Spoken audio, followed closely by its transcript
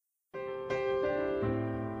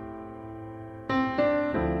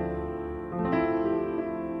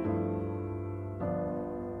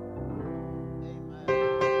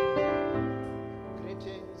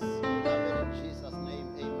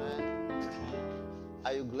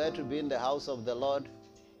Are you glad to be in the house of the Lord?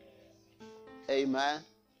 Amen.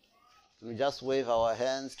 Can we just wave our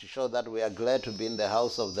hands to show that we are glad to be in the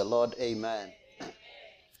house of the Lord? Amen.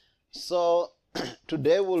 So,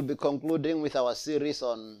 today we'll be concluding with our series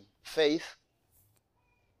on faith.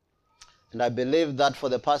 And I believe that for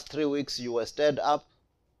the past 3 weeks you were stirred up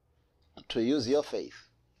to use your faith,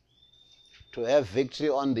 to have victory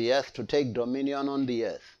on the earth, to take dominion on the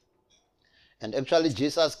earth. And actually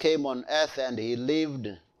Jesus came on earth and he lived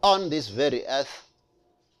on this very earth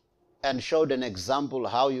and showed an example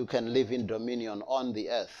how you can live in dominion on the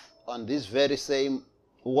earth, on this very same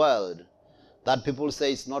world that people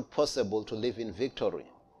say it's not possible to live in victory.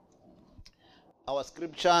 Our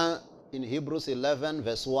scripture in Hebrews 11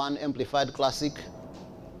 verse 1, Amplified Classic.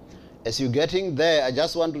 As you're getting there, I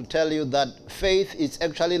just want to tell you that faith is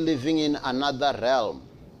actually living in another realm.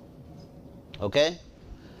 Okay?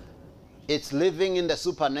 It's living in the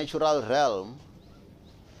supernatural realm,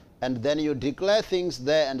 and then you declare things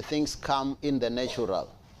there and things come in the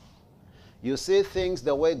natural. You see things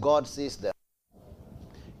the way God sees them.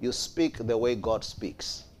 You speak the way God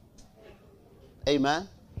speaks. Amen?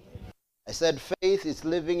 I said faith is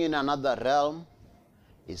living in another realm.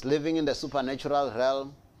 It's living in the supernatural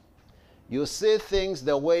realm. You see things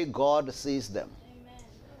the way God sees them. Amen.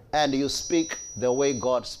 And you speak the way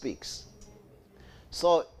God speaks.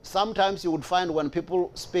 So sometimes you would find when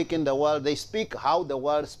people speak in the world, they speak how the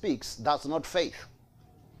world speaks. That's not faith.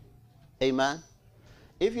 Amen.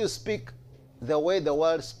 If you speak the way the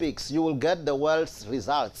world speaks, you will get the world's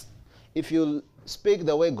results. If you speak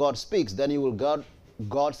the way God speaks, then you will get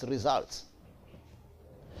God's results.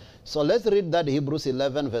 So let's read that Hebrews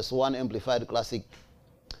 11 verse 1 Amplified Classic.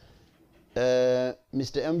 Mr.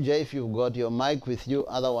 MJ, if you've got your mic with you,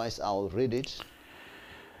 otherwise I'll read it.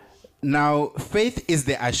 Now, faith is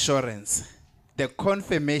the assurance, the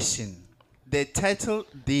confirmation, the title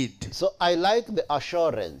deed. So I like the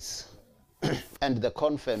assurance and the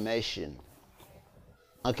confirmation.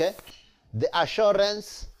 Okay? The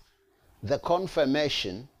assurance, the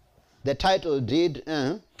confirmation, the title deed.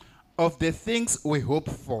 Of the things we hope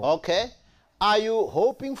for. Okay? Are you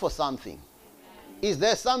hoping for something? Is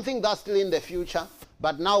there something that's still in the future?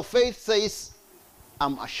 But now faith says,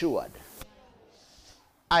 I'm assured.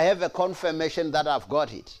 I have a confirmation that I've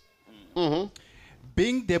got it.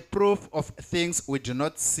 Being the proof of things we do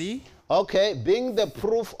not see. Okay, being the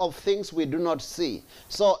proof of things we do not see.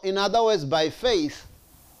 So, in other words, by faith,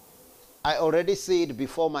 I already see it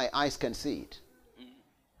before my eyes can see it.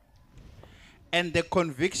 And the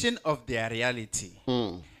conviction of their reality.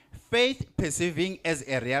 Faith perceiving as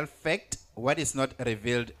a real fact what is not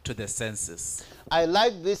revealed to the senses. I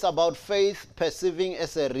like this about faith perceiving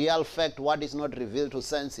as a real fact what is not revealed to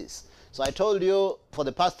senses. So I told you for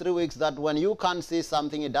the past 3 weeks that when you can't see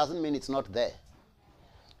something, it doesn't mean it's not there.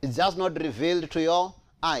 It's just not revealed to your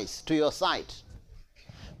eyes, to your sight.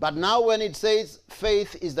 But now when it says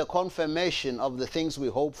faith is the confirmation of the things we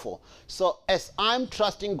hope for. So as I'm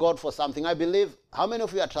trusting God for something, I believe, how many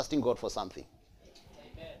of you are trusting God for something?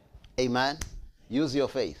 Amen. Amen. Use your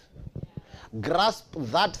faith. Grasp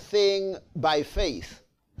that thing by faith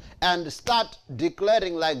and start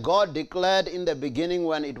declaring like God declared in the beginning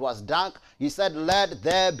when it was dark. He said, let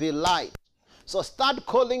there be light. So start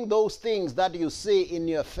calling those things that you see in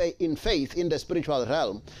your in faith in the spiritual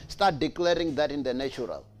realm. Start declaring that in the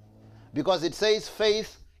natural. Because it says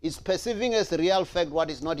faith is perceiving as a real fact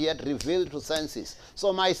what is not yet revealed to senses.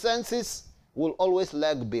 So my senses will always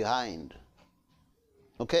lag behind.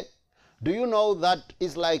 Okay? Do you know that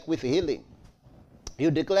it's like with healing? You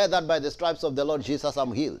declare that by the stripes of the Lord Jesus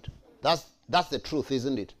I'm healed. That's the truth,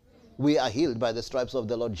 isn't it? We are healed by the stripes of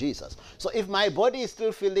the Lord Jesus. So if my body is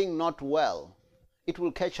still feeling not well, it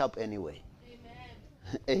will catch up anyway.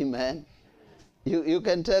 Amen. Amen. You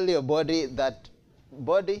can tell your body that,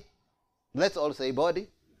 body, let's all say body.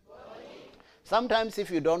 Sometimes if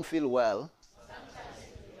you don't feel well,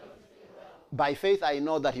 by faith I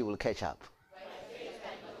know that you will catch up.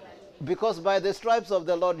 Because by the stripes of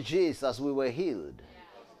the Lord Jesus we were healed.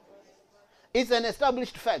 It's an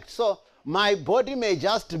established fact. So my body may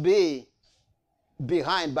just be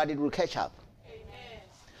behind, but it will catch up. Amen.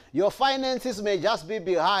 Your finances may just be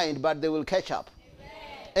behind, but they will catch up.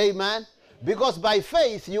 Amen. Amen. Because by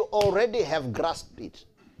faith you already have grasped it.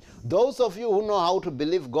 Those of you who know how to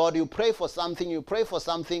believe God, you pray for something, you pray for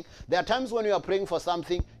something. There are times when you are praying for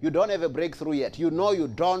something, you don't have a breakthrough yet. You know you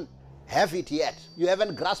don't have it yet. You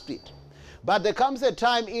haven't grasped it. But there comes a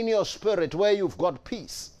time in your spirit where you've got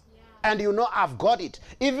peace. And you know I've got it.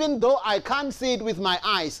 Even though I can't see it with my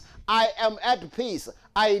eyes, I am at peace.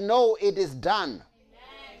 I know it is done.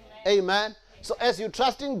 Amen. Amen. So as you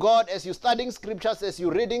trust in God, as you're studying scriptures, as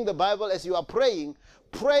you're reading the Bible, as you are praying,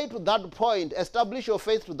 pray to that point, establish your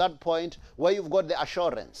faith to that point where you've got the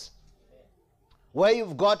assurance, where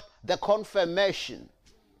you've got the confirmation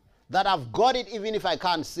that I've got it even if I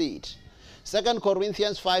can't see it. 2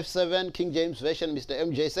 Corinthians 5:7, King James Version, Mr.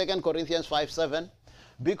 MJ, 2 Corinthians 5:7,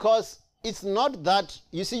 because it's not that,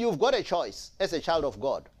 you see, you've got a choice as a child of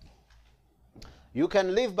God. You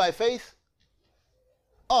can live by faith,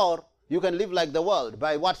 or you can live like the world,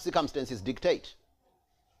 by what circumstances dictate.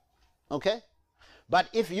 Okay? But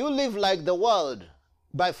if you live like the world,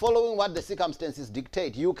 by following what the circumstances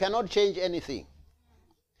dictate, you cannot change anything.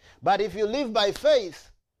 But if you live by faith,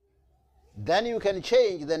 then you can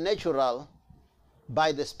change the natural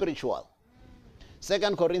by the spiritual.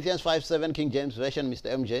 2 Corinthians 5:7, King James Version,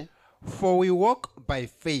 Mr. MJ. For we walk by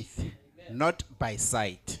faith, not by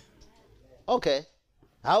sight. Okay.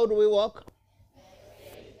 How do we walk?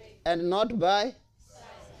 And not by?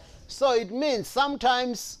 So it means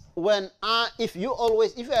sometimes when, if you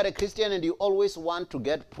are a Christian and you always want to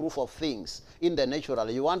get proof of things in the natural,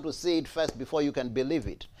 you want to see it first before you can believe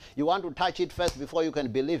it. You want to touch it first before you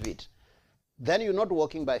can believe it. Then you're not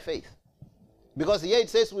walking by faith. Because here it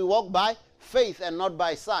says we walk by faith and not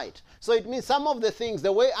by sight. So it means some of the things,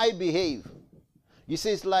 the way I behave, you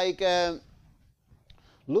see, it's like,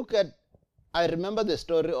 look at, I remember the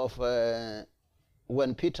story of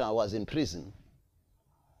when Peter was in prison.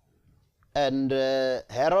 And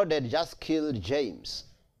Herod had just killed James.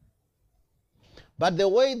 But the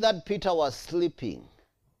way that Peter was sleeping,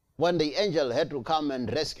 when the angel had to come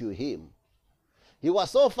and rescue him, he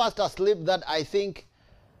was so fast asleep that I think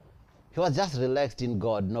he was just relaxed in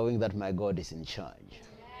God, knowing that my God is in charge.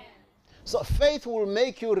 So faith will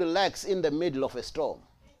make you relax in the middle of a storm.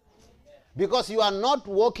 Because you are not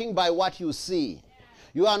walking by what you see.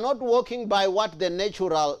 You are not walking by what the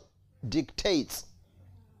natural dictates.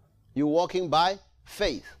 You're walking by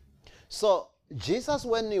faith. So Jesus,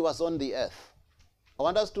 when he was on the earth, I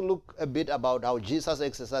want us to look a bit about how Jesus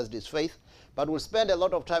exercised his faith, but we'll spend a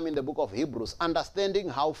lot of time in the book of Hebrews understanding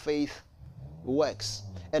how faith works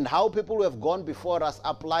and how people who have gone before us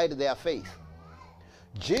applied their faith.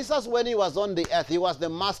 Jesus, when he was on the earth, he was the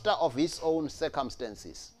master of his own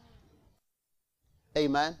circumstances.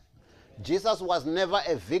 Amen. Jesus was never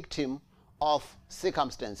a victim of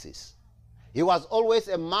circumstances. He was always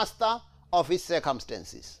a master of his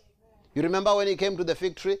circumstances. You remember when he came to the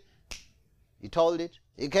fig tree? He told it.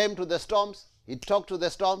 He came to the storms. He talked to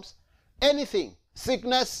the storms. Anything,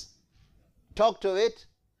 sickness, talk to it.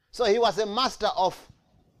 So he was a master of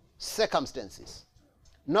circumstances,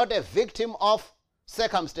 not a victim of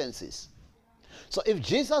circumstances. So if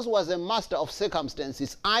Jesus was a master of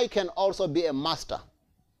circumstances, I can also be a master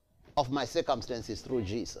of my circumstances through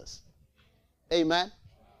Jesus. Amen.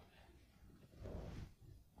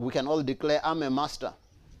 We can all declare, I'm a master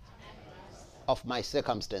of my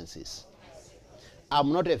circumstances.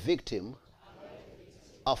 I'm not a victim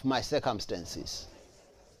of my circumstances.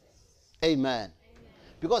 Amen.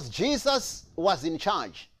 Because Jesus was in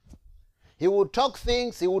charge. He would talk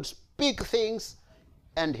things, he would speak things,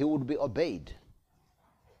 and he would be obeyed.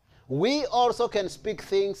 We also can speak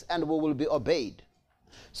things and we will be obeyed.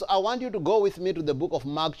 So I want you to go with me to the book of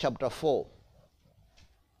Mark chapter 4.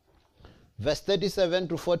 Verse 37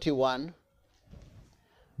 to 41.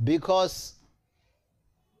 Because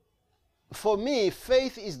for me,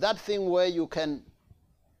 faith is that thing where you can,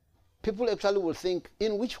 people actually will think,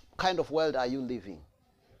 in which kind of world are you living?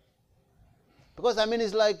 Because I mean,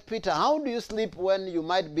 it's like, Peter, how do you sleep when you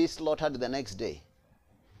might be slaughtered the next day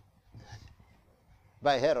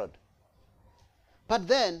by Herod? But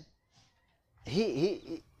then,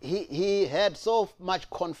 he had so much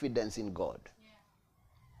confidence in God.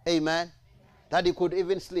 Yeah. Amen. That he could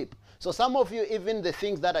even sleep. So some of you, even the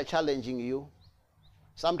things that are challenging you,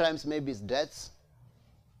 sometimes maybe it's debts.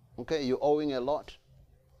 Okay, you're owing a lot.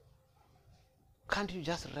 Can't you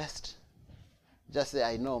just rest? Just say,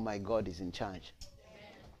 I know my God is in charge.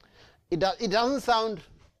 It doesn't sound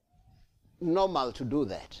normal to do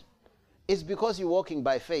that. It's because you're walking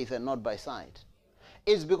by faith and not by sight.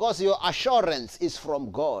 It's because your assurance is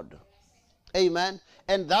from God. Amen.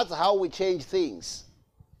 And that's how we change things.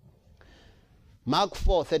 Mark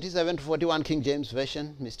 4, 37 to 41, King James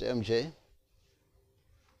Version, Mr. MJ.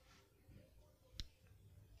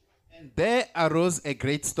 And there arose a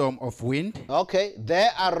great storm of wind. Okay, there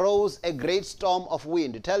arose a great storm of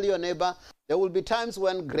wind. Tell your neighbor, there will be times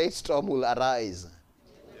when great storm will arise.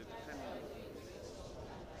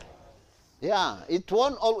 Yeah, it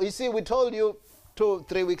won't all, you see, we told you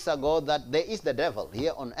 2-3 weeks ago that there is the devil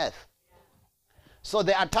here on earth. So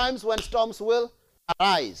there are times when storms will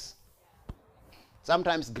arise.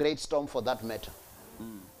 Sometimes great storm for that matter.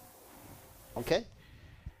 Okay?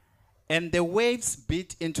 And the waves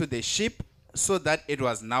beat into the ship so that it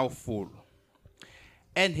was now full.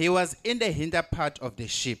 And he was in the hinder part of the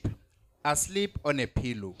ship, asleep on a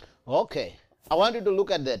pillow. Okay. I want you to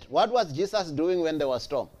look at that. What was Jesus doing when there was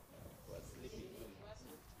storm?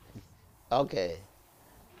 Okay.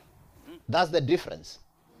 That's the difference.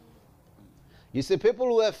 You see, people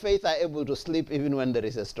who have faith are able to sleep even when there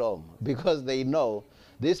is a storm because they know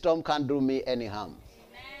this storm can't do me any harm.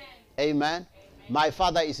 Amen. Amen. My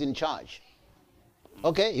Father is in charge.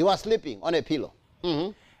 Okay, he was sleeping on a pillow.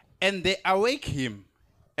 Mm-hmm. And they awake him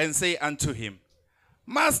and say unto him,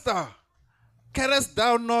 Master, carest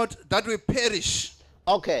thou not that we perish?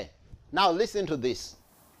 Okay, now listen to this.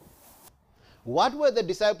 What were the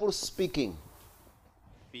disciples speaking?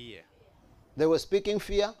 Fear. They were speaking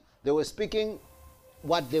fear. They were speaking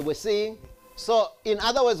what they were seeing. So, in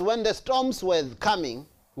other words, when the storms were coming,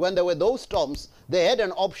 when there were those storms, they had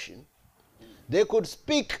an option. They could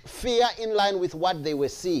speak fear in line with what they were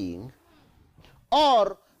seeing,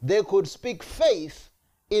 or they could speak faith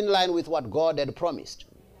in line with what God had promised.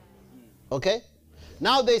 Okay?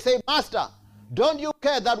 Now they say, Master, don't you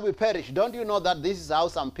care that we perish? Don't you know that this is how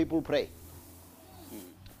some people pray?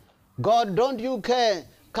 God, don't you care?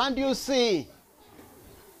 Can't you see?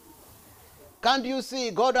 Can't you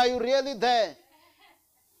see? God, are you really there?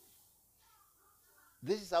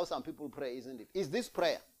 This is how some people pray, isn't it? Is this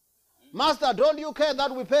prayer? Master, don't you care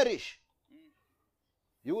that we perish?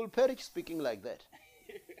 You will perish speaking like that.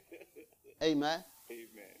 Amen.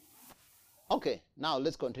 Amen. Okay, now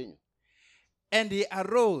let's continue. And he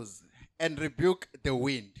arose and rebuked the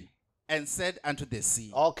wind and said unto the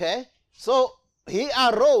sea. Okay, so he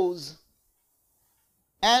arose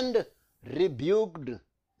and rebuked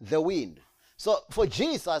the wind. So for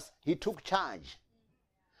Jesus, he took charge.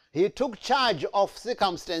 He took charge of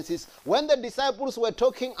circumstances. When the disciples were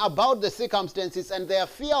talking about the circumstances and their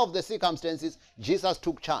fear of the circumstances, Jesus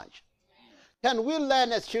took charge. Can we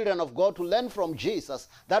learn as children of God to learn from Jesus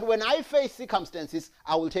that when I face circumstances,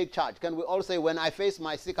 I will take charge? Can we all say, when I face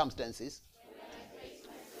my circumstances,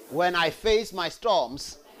 when I face my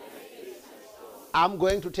storms, I'm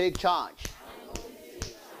going to take charge.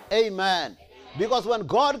 Amen. Because when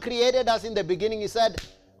God created us in the beginning, he said,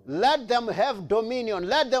 let them have dominion.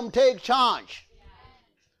 Let them take charge.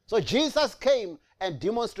 So Jesus came and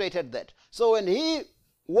demonstrated that. So when he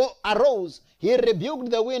arose, he rebuked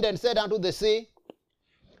the wind and said unto the sea,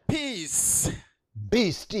 Peace,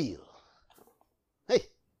 be still. Hey,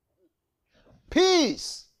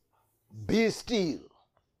 peace, be still.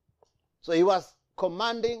 So he was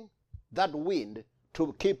commanding that wind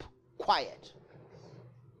to keep quiet.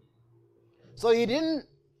 So he didn't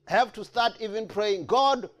have to start even praying,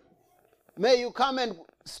 God, may you come and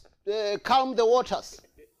calm the waters.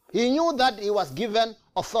 He knew that he was given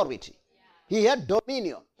authority. He had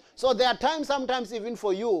dominion. So there are times, sometimes even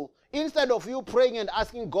for you, instead of you praying and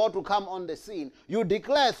asking God to come on the scene, you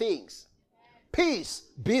declare things.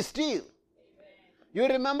 Peace, be still. You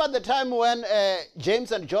remember the time when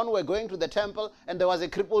James and John were going to the temple and there was a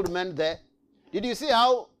crippled man there? Did you see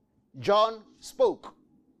how John spoke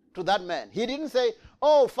to that man? He didn't say,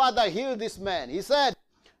 oh, Father, heal this man. He said,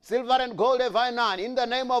 silver and gold have I none. In the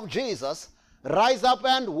name of Jesus, rise up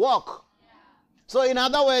and walk. So in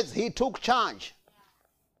other words, he took charge.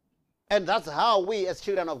 And that's how we as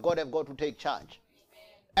children of God have got to take charge.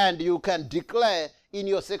 And you can declare in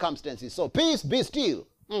your circumstances. So peace, be still.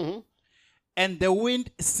 Mm-hmm. And the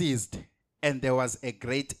wind ceased, and there was a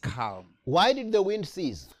great calm. Why did the wind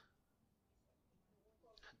cease?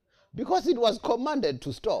 Because it was commanded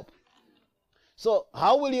to stop. So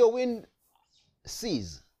how will your wind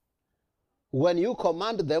cease? When you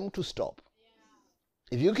command them to stop.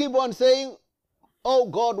 If you keep on saying, oh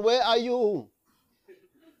God, where are you?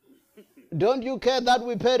 Don't you care that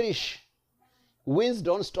we perish? Winds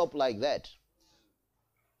don't stop like that.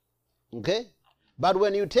 Okay? But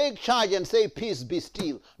when you take charge and say, peace, be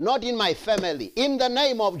still, not in my family, in the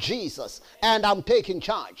name of Jesus, and I'm taking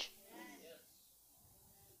charge.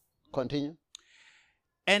 Continue.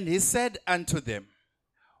 And he said unto them,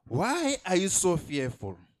 why are you so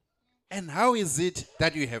fearful? And how is it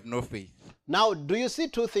that you have no faith? Now, do you see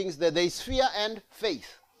two things there? There is fear and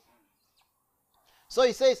faith. So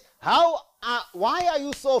he says, why are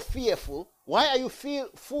you so fearful? Why are you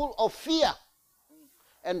full of fear?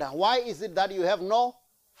 And why is it that you have no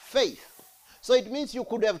faith? So it means you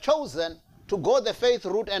could have chosen to go the faith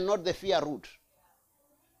route and not the fear route.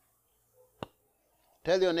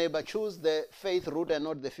 Tell your neighbor, choose the faith route and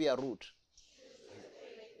not the fear route.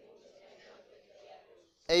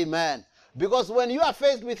 Amen. Because when you are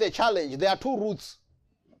faced with a challenge, there are two routes.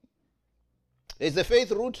 There's the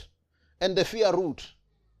faith route and the fear route.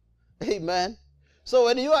 Amen. So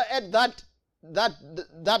when you are at that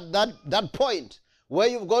point where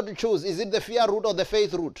you've got to choose, is it the fear route or the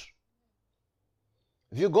faith route?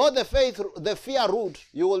 If you go the fear route,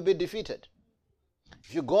 you will be defeated.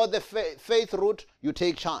 If you go the faith route, you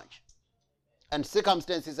take charge. And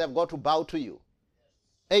circumstances have got to bow to you.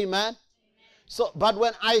 Amen. So, but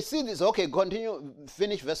when I see this, okay, continue,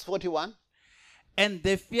 finish verse 41. And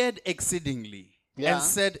they feared exceedingly, Yeah. and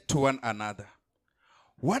said to one another,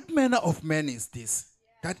 what manner of man is this,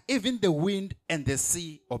 that even the wind and the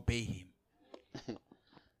sea obey him?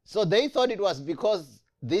 So they thought it was because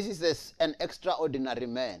this is an extraordinary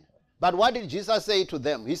man. But what did Jesus say to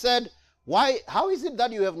them? He said, how is it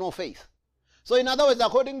that you have no faith? So in other words,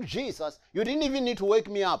 according to Jesus, you didn't even need to wake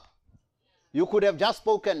me up. You could have just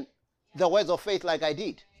spoken the words of faith like I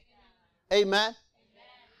did. Amen.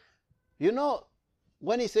 You know,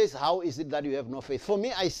 when he says, how is it that you have no faith? For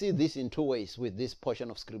me, I see this in two ways with this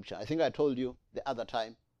portion of scripture. I think I told you the other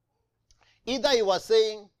time. Either he was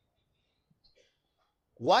saying,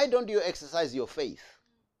 why don't you exercise your faith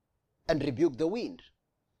and rebuke the wind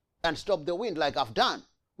and stop the wind like I've done?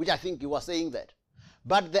 Which I think he was saying that.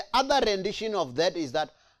 But the other rendition of that is that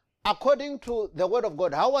according to the word of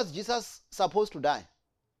God, how was Jesus supposed to die?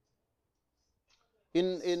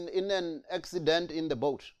 In an accident in the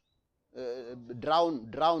boat,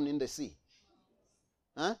 drown in the sea.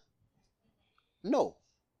 Huh? No.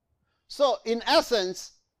 So in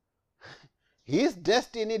essence, his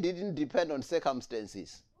destiny didn't depend on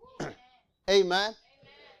circumstances. Amen.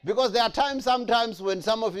 Because there are times sometimes when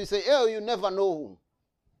some of you say, oh, you never know.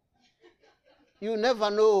 You never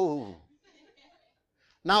know.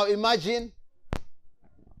 Now imagine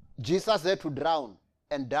Jesus had to drown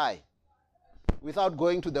and die without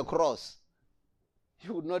going to the cross. He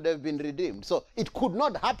would not have been redeemed. So it could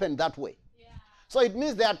not happen that way. Yeah. So it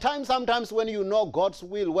means there are times sometimes when you know God's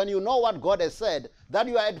will, when you know what God has said, that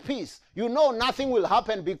you are at peace. You know nothing will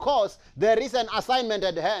happen because there is an assignment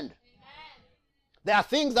at hand. Amen. There are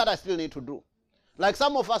things that I still need to do. Like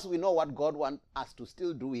some of us, we know what God wants us to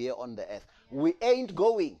still do here on the earth. Yeah. We ain't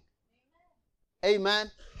going. Amen.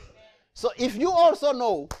 Amen. So if you also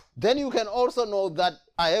know, then you can also know that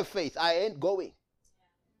I have faith. I ain't going.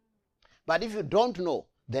 But if you don't know,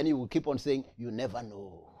 then you will keep on saying, you never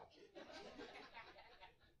know.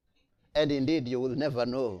 And indeed, you will never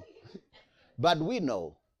know. But we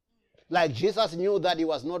know. Like Jesus knew that he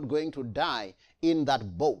was not going to die in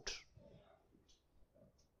that boat.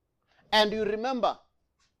 And you remember,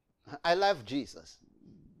 I love Jesus,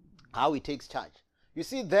 how he takes charge. You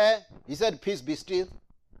see there, he said, peace be still.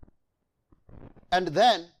 And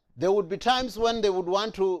then there would be times when they would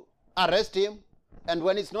want to arrest him. And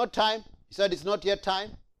when it's not time, he said it's not yet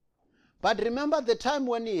time. But remember the time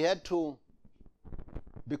when he had to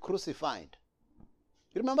be crucified.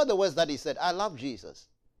 You remember the words that he said? I love Jesus.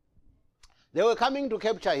 They were coming to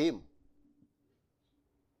capture him.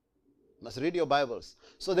 You must read your Bibles.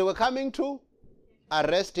 So they were coming to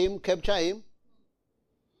arrest him, capture him.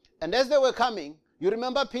 And as they were coming, you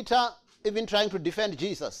remember Peter even trying to defend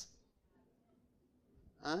Jesus.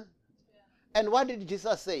 Huh? And what did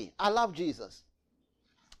Jesus say? I love Jesus.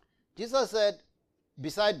 Jesus said,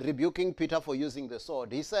 beside rebuking Peter for using the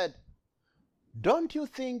sword, he said, don't you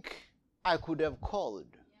think I could have called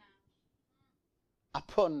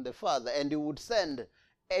upon the Father and he would send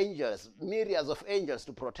angels, myriads of angels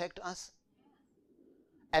to protect us?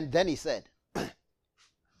 And then he said,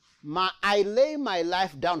 I lay my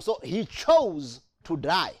life down. So he chose to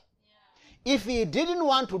die. Yeah. If he didn't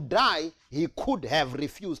want to die, he could have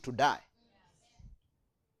refused to die.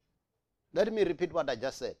 Let me repeat what I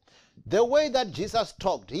just said. The way that Jesus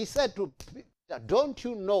talked, he said to Peter, don't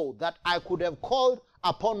you know that I could have called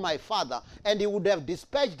upon my Father and he would have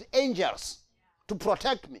dispatched angels to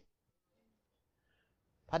protect me?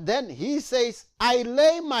 But then he says, I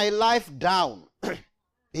lay my life down.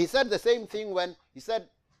 He said the same thing when he said,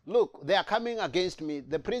 look, they are coming against me.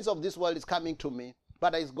 The prince of this world is coming to me,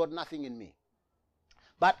 but he's got nothing in me.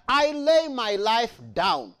 But I lay my life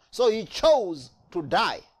down. So he chose to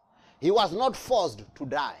die. He was not forced to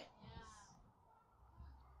die.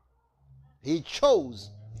 He chose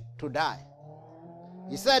to die.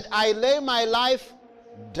 He said, I lay my life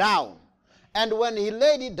down. And when he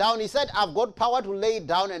laid it down, he said, I've got power to lay it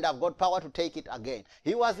down and I've got power to take it again.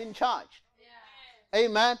 He was in charge. Yeah.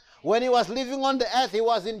 Amen. When he was living on the earth, he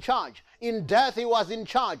was in charge. In death, he was in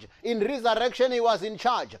charge. In resurrection, he was in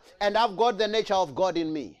charge. And I've got the nature of God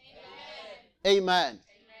in me. Amen. Amen. Amen.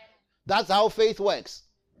 That's how faith works.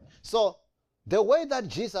 So The way that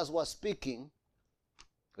Jesus was speaking,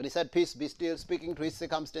 when he said, peace be still, speaking to his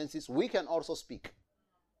circumstances, we can also speak.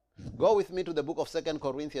 Go with me to the book of 2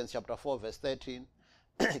 Corinthians chapter 4, verse 13,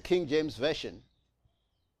 King James Version.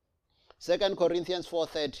 2 Corinthians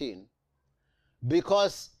 4:13.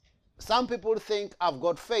 Because some people think I've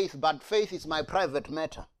got faith, but faith is my private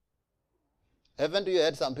matter. Haven't you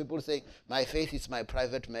heard some people say, my faith is my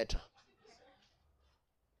private matter?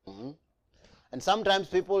 And sometimes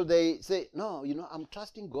people, they say, no, I'm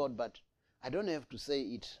trusting God, but I don't have to say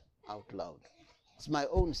it out loud. It's my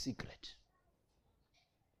own secret.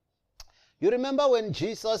 You remember when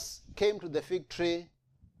Jesus came to the fig tree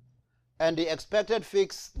and he expected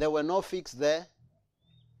figs, there were no figs there.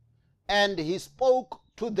 And he spoke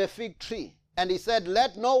to the fig tree and he said,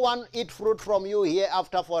 let no one eat fruit from you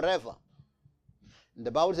hereafter forever. And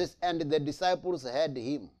the Bible says, and the disciples heard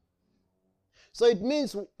him. So it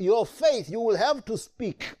means your faith, you will have to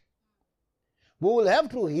speak. We will have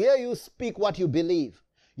to hear you speak what you believe.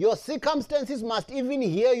 Your circumstances must even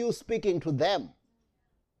hear you speaking to them.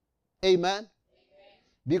 Amen?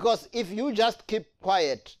 Because if you just keep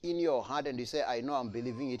quiet in your heart and you say, I know I'm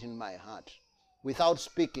believing it in my heart, without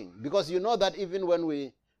speaking, because you know that even when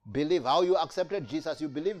we believe how you accepted Jesus, you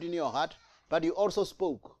believed in your heart, but you also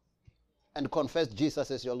spoke and confessed Jesus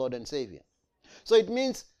as your Lord and Savior. So it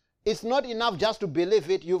means it's not enough just to believe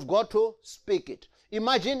it, you've got to speak it.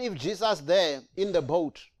 Imagine if Jesus there in the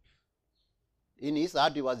boat, in his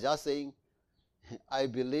heart he was just saying, I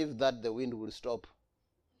believe that the wind will stop.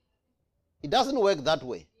 It doesn't work that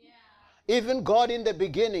way. Yeah. Even God in the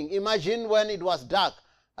beginning, imagine when it was dark,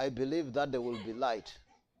 I believe that there will be light.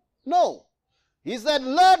 No. He said,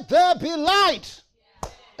 let there be light. Yeah.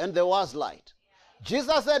 And there was light. Yeah.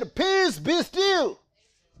 Jesus said, peace be still.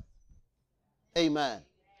 Amen.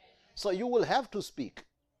 So you will have to speak.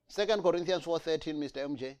 2 Corinthians 4:13, Mr.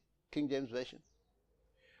 MJ, King James Version.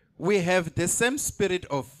 We have the same spirit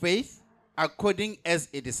of faith, according as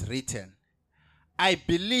it is written, I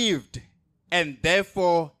believed, and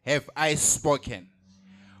therefore have I spoken.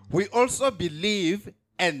 We also believe,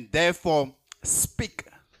 and therefore speak.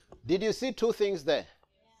 Did you see two things there?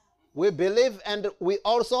 We believe and we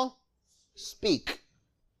also speak.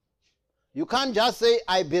 You can't just say,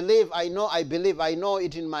 I believe, I know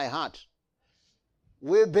it in my heart.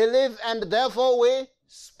 We believe and therefore we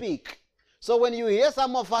speak. So when you hear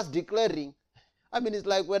some of us declaring, it's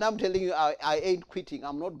like when I'm telling you I ain't quitting,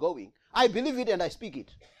 I'm not going. I believe it and I speak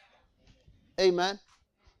it. Amen.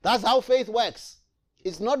 That's how faith works.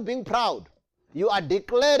 It's not being proud. You are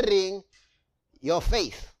declaring your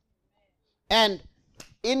faith. And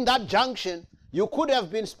in that junction, you could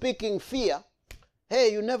have been speaking fear.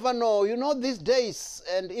 Hey, you never know. These days,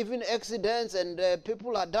 and even accidents, and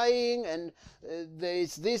people are dying, and there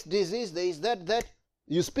is this disease, there is that.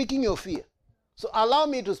 You're speaking your fear. So allow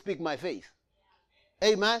me to speak my faith.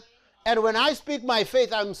 Amen. And when I speak my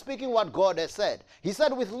faith, I'm speaking what God has said. He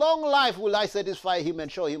said, with long life will I satisfy him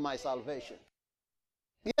and show him my salvation.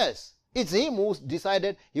 Yes, it's him who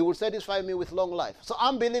decided he will satisfy me with long life. So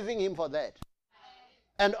I'm believing him for that.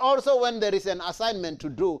 And also when there is an assignment to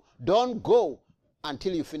do, don't go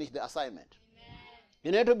until you finish the assignment. Amen.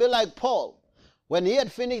 You need to be like Paul. When he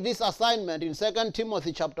had finished this assignment in 2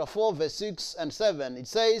 Timothy chapter 4, verse 6 and 7, it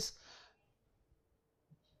says,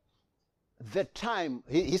 the time,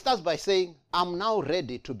 he starts by saying, I'm now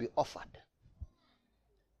ready to be offered.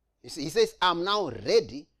 He says, I'm now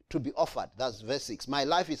ready to be offered. That's verse 6. My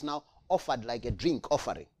life is now offered like a drink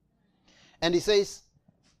offering. And he says,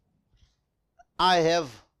 I have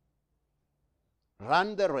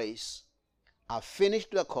run the race, I've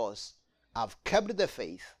finished the course, I've kept the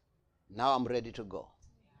faith, now I'm ready to go.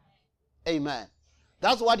 Amen.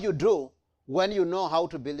 That's what you do when you know how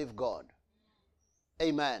to believe God.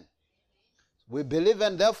 Amen. We believe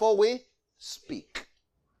and therefore we speak.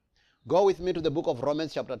 Go with me to the book of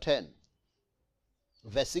Romans chapter 10,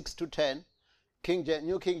 verse 6 to 10,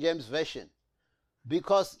 New King James Version.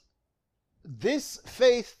 Because this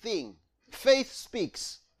faith thing, faith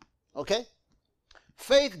speaks. Okay?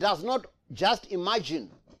 Faith does not just imagine.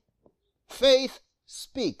 Faith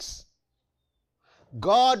speaks.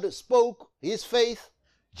 God spoke his faith.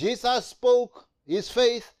 Jesus spoke his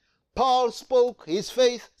faith. Paul spoke his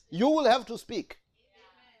faith. You will have to speak.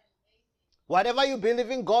 Whatever you believe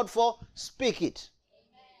in God for, speak it.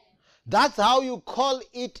 That's how you call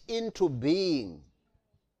it into being.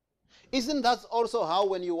 Isn't that also how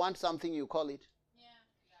when you want something you call it?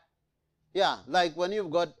 Yeah, like when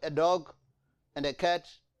you've got a dog and a cat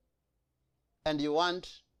and you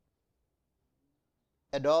want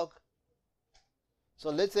a dog. So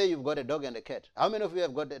let's say you've got a dog and a cat. How many of you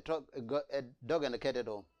have got a dog and a cat at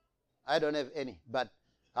home? I don't have any. But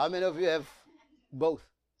how many of you have both?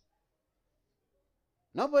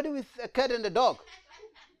 Nobody with a cat and a dog.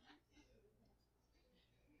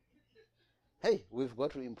 Hey, we've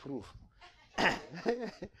got to improve.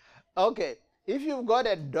 Okay, if you've got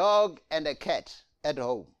a dog and a cat at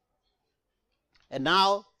home, and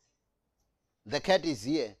now the cat is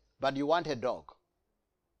here, but you want a dog,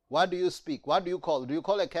 what do you speak? What do you call? Do you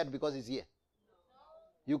call a cat because it's here?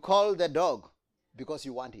 You call the dog because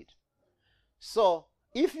you want it. So,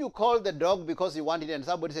 if you call the dog because you want it and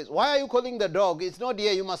somebody says, why are you calling the dog? It's not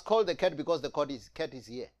here. You must call the cat because the cat is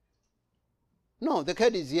here. No, the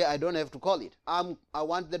cat is here. I don't have to call it. I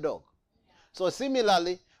want the dog. So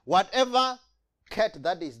similarly, whatever cat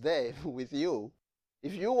that is there with you,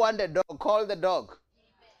 if you want a dog, call the dog.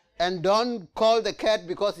 And don't call the cat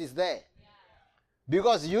because it's there.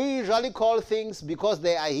 Because you usually call things because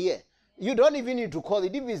they are here. You don't even need to call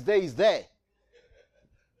it. If it's there, it's there.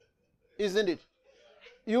 Isn't it?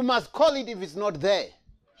 You must call it if it's not there.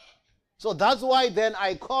 So that's why then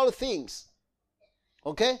I call things.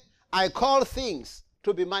 Okay? I call things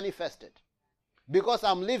to be manifested. Because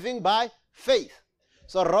I'm living by faith.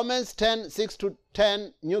 So Romans 10, 6 to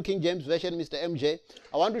 10, New King James Version, Mr. MJ.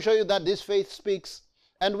 I want to show you that this faith speaks.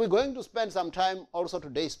 And we're going to spend some time also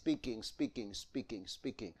today speaking.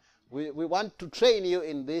 We want to train you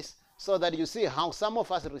in this so that you see how some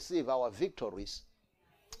of us receive our victories.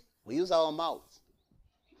 We use our mouths.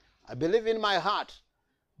 I believe in my heart,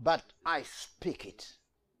 but I speak it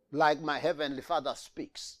like my Heavenly Father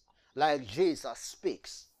speaks, like Jesus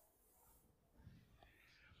speaks.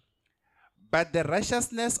 But the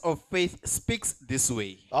righteousness of faith speaks this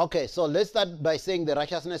way. Okay, so let's start by saying the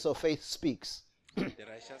righteousness of faith speaks. The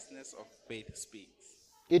righteousness of faith speaks.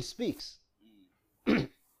 It speaks.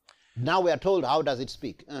 Now we are told, how does it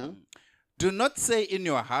speak? Do not say in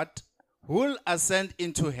your heart, who will ascend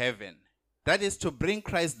into heaven? That is to bring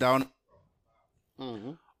Christ down.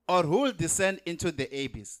 Or who will descend into the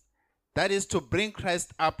abyss? That is to bring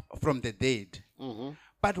Christ up from the dead.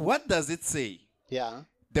 But what does it say? Yeah.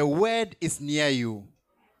 The word is near you,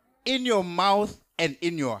 in your mouth and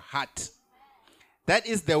in your heart. That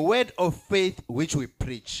is the word of faith which we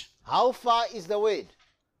preach. How far is the word?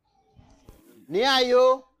 Near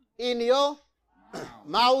you, in your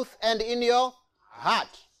mouth and in your heart.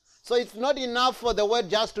 So it's not enough for the word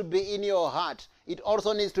just to be in your heart. It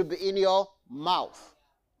also needs to be in your mouth.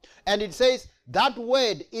 And it says that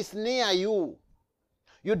word is near you.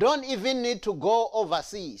 You don't even need to go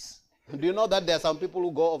overseas. Do you know that there are some people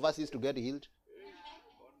who go overseas to get healed?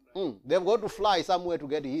 They've got to fly somewhere to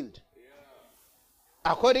get healed.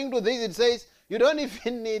 According to this, it says you don't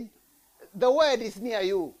even need, the word is near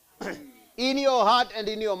you. In your heart and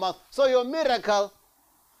in your mouth. So your miracle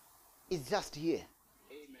is just here.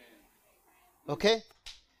 Okay?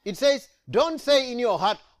 It says, don't say in your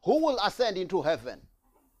heart, who will ascend into heaven?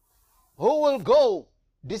 Who will go,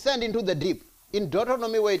 descend into the deep? In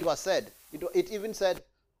Deuteronomy where it was said, it even said,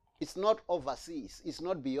 it's not overseas, it's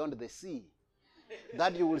not beyond the sea.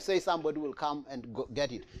 That you will say somebody will come and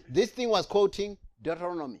get it. This thing was quoting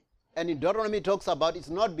Deuteronomy. And in Deuteronomy it talks about it's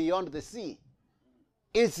not beyond the sea.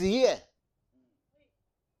 It's here.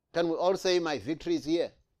 Can we all say my victory is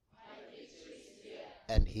here? My victory is here.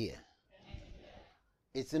 And here.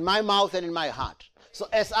 It's in my mouth and in my heart. So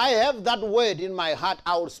as I have that word in my heart,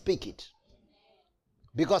 I will speak it.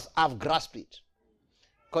 Because I've grasped it.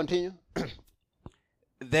 Continue.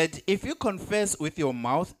 That if you confess with your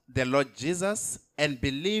mouth the Lord Jesus and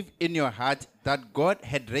believe in your heart that God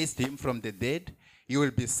had raised him from the dead, you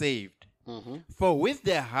will be saved. For with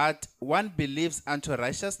the heart one believes unto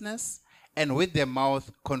righteousness, and with the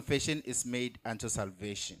mouth confession is made unto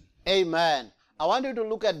salvation. Amen. I want you to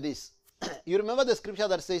look at this. You remember the scripture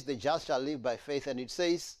that says the just shall live by faith, and it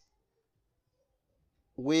says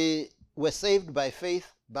we were saved by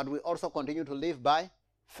faith, but we also continue to live by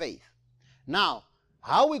faith. Now,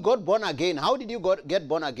 how we got born again? How did you get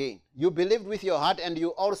born again? You believed with your heart and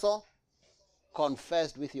you also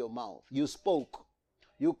confessed with your mouth. You spoke.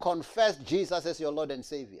 You confessed Jesus as your Lord and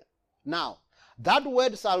Savior. Now, that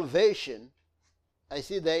word salvation, I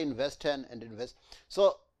see there in verse 10 and in verse...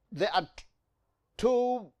 So, there are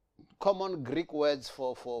two common Greek words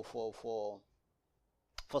for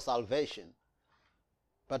salvation.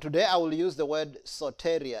 But today I will use the word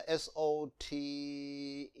soteria, S-O-T-E-R-I-A.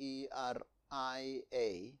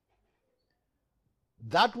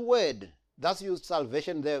 That word, that's used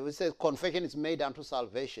salvation there. It says confession is made unto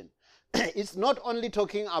salvation. It's not only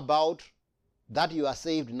talking about that you are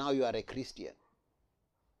saved, now you are a Christian.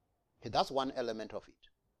 Okay, that's one element of it.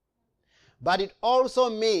 But it also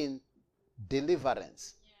means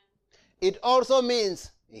deliverance. It also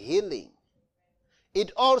means healing.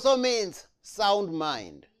 It also means sound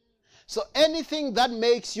mind. So anything that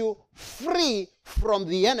makes you free from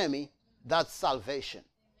the enemy, that's salvation.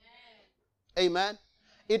 Amen.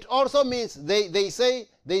 It also means, they say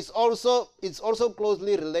it's also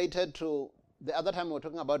closely related to, the other time we were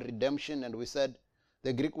talking about redemption, and we said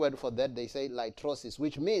the Greek word for that, they say litrosis,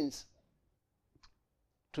 which means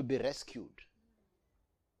to be rescued.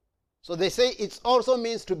 So they say it also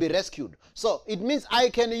means to be rescued. So it means I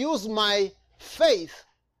can use my faith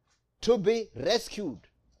to be rescued.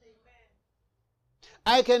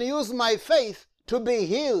 I can use my faith to be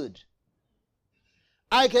healed.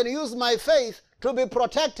 I can use my faith to be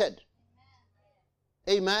protected.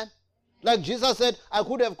 Amen. Like Jesus said, I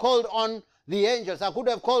could have called on the angels. I could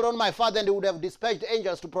have called on my Father and he would have dispatched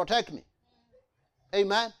angels to protect me.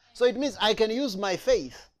 Amen. So it means I can use my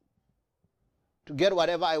faith to get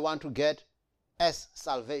whatever I want to get as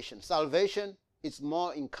salvation. Salvation is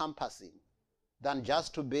more encompassing than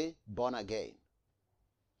just to be born again.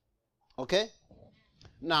 Okay?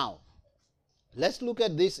 Now, let's look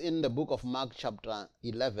at this in the book of Mark chapter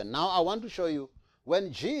 11. Now, I want to show you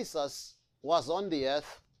when Jesus was on the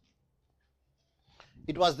earth,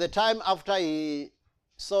 it was the time after he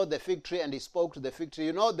saw the fig tree and he spoke to the fig tree.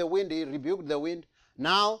 You know the wind, he rebuked the wind.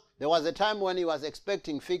 Now, there was a time when he was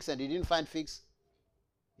expecting figs and he didn't find figs.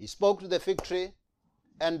 He spoke to the fig tree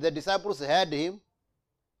and the disciples heard him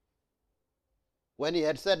when he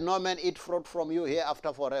had said, no man eat fruit from you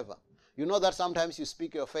hereafter forever. You know that sometimes you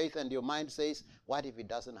speak your faith and your mind says, what if it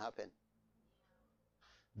doesn't happen?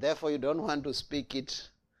 Therefore, you don't want to speak it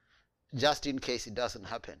just in case it doesn't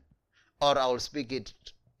happen. Or I will speak it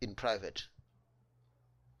in private.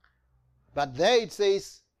 But there it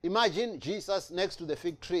says, imagine Jesus next to the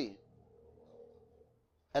fig tree.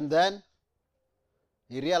 And then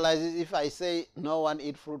he realizes, if I say no one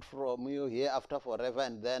eat fruit from you hereafter forever,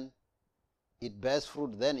 and then it bears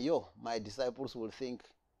fruit, then my disciples will think.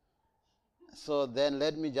 So then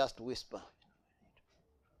let me just whisper.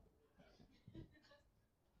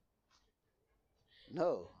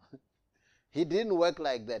 No. He didn't work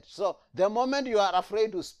like that. So the moment you are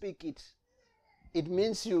afraid to speak it, it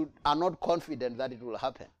means you are not confident that it will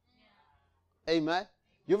happen. Amen.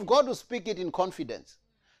 You've got to speak it in confidence.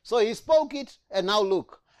 So he spoke it, and now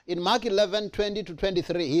look. In Mark 11, 20 to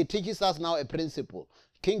 23, he teaches us now a principle.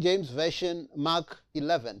 King James Version, Mark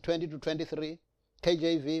 11, 20 to 23.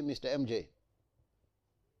 KJV, Mr. MJ.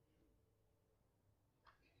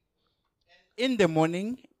 In the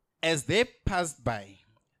morning, as they passed by,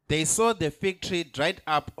 they saw the fig tree dried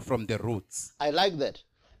up from the roots. I like that.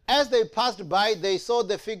 As they passed by, they saw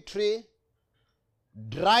the fig tree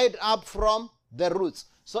dried up from the roots.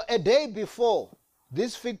 So a day before,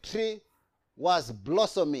 this fig tree was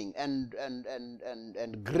blossoming and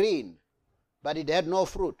green, but it had no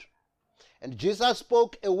fruit. And Jesus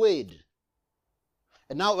spoke a word.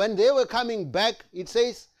 And now when they were coming back, it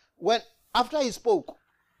says, after he spoke,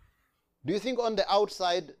 do you think on the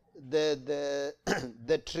outside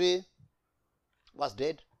the tree was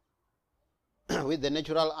dead? With the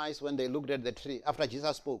natural eyes when they looked at the tree after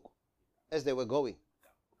Jesus spoke as they were going?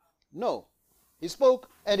 No. He spoke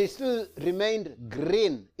and it still remained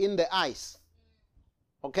green in the eyes.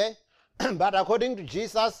 Okay? But according to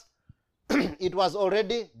Jesus, it was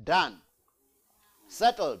already done.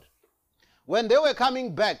 Settled. When they were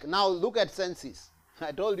coming back, now look at senses.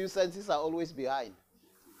 I told you senses are always behind.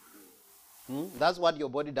 That's what your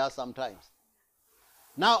body does sometimes.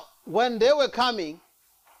 Now, when they were coming,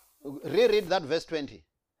 reread that verse 20.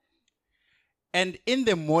 And in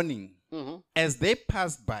the morning, as they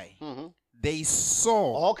passed by, they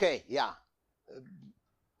saw. Okay, yeah.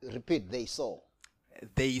 Repeat, they saw.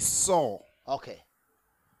 They saw. Okay.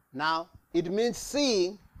 Now, it means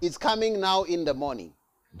seeing is coming now in the morning.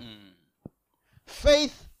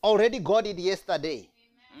 Faith already got it yesterday.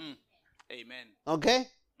 Amen. Okay?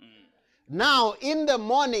 Now, in the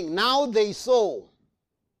morning, now they saw.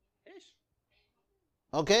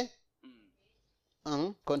 Okay?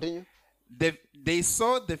 Continue. They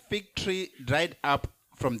saw the fig tree dried up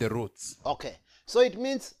from the roots. Okay. So it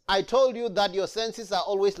means I told you that your senses are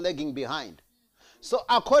always lagging behind. So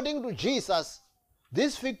according to Jesus,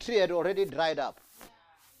 this fig tree had already dried up.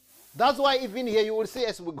 That's why even here you will see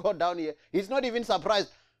as we go down here, he's not even surprised.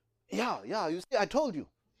 Yeah, you see, I told you.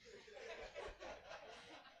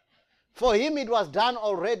 For him it was done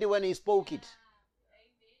already when he spoke it.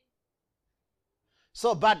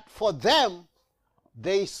 So, but for them,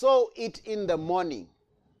 they saw it in the morning.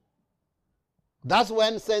 That's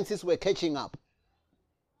when senses were catching up.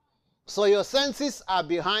 So your senses are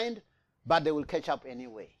behind, but they will catch up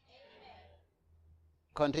anyway.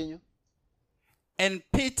 Continue. And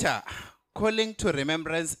Peter, calling to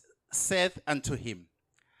remembrance, saith unto him,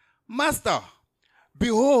 Master,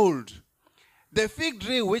 behold, the fig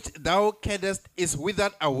tree which thou cursed is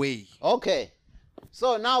withered away. Okay.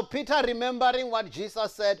 So now Peter, remembering what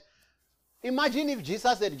Jesus said, imagine if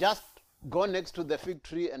Jesus had just gone next to the fig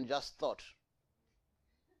tree and just thought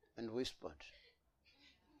and whispered.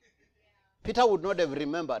 Peter would not have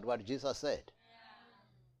remembered what Jesus said.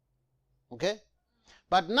 Okay?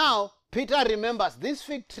 But now Peter remembers this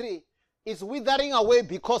fig tree is withering away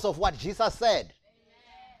because of what Jesus said.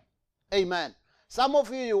 Amen. Amen. Some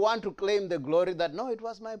of you want to claim the glory that, no, it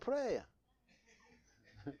was my prayer.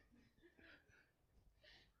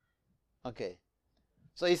 Okay.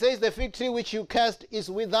 So he says the fig tree which you cursed is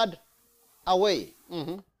withered away.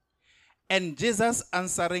 Mm-hmm. And Jesus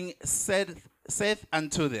answering saith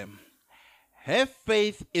unto them, have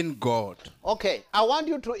faith in God. Okay, I want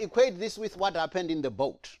you to equate this with what happened in the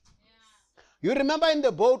boat. You remember in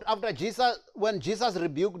the boat when Jesus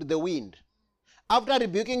rebuked the wind. After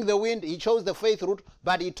rebuking the wind, he chose the faith route,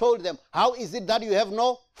 but he told them, how is it that you have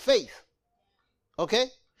no faith? Okay?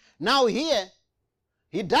 Now here,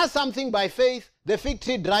 he does something by faith, the fig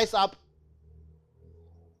tree dries up.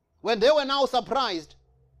 When they were now surprised,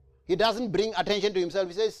 he doesn't bring attention to himself.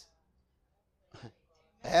 He says,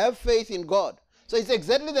 have faith in God. So it's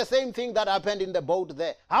exactly the same thing that happened in the boat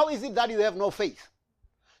there. How is it that you have no faith?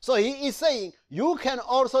 So he is saying, you can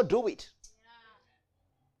also do it.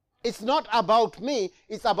 It's not about me,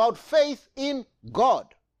 it's about faith in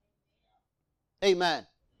God. Amen.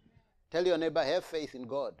 Tell your neighbor, have faith in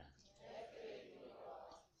God.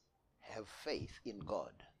 Have faith in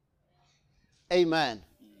God. Amen.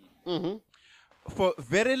 Mm-hmm. For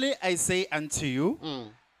verily I say unto you,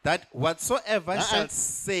 that whatsoever shall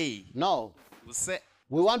say. No.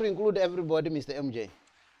 We want to include everybody, Mr. MJ.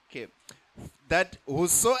 Okay. That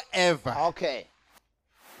whosoever. Okay.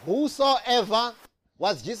 Whosoever.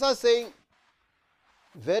 Was Jesus saying,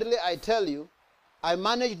 verily I tell you, I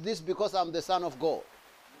managed this because I'm the Son of God.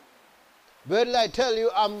 Verily I tell you,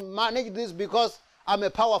 I managed this because I'm a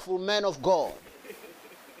powerful man of God.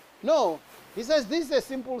 No. He says this is a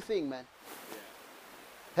simple thing, man.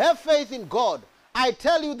 Have faith in God. I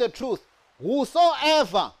tell you the truth.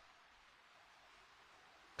 Whosoever.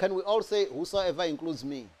 Can we all say whosoever includes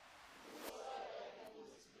me?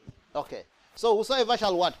 Okay. So whosoever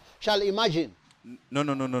shall what? Shall imagine. No.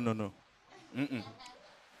 Mm-mm.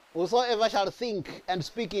 Whosoever shall think and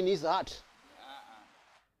speak in his heart.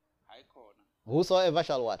 Whosoever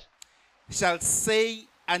shall what? Shall say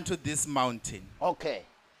unto this mountain. Okay.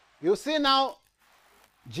 You see now,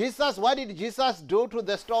 Jesus, what did Jesus do to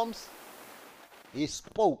the storms? He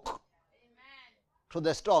spoke to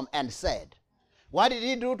the storm and said. What did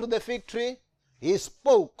he do to the fig tree? He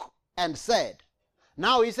spoke and said.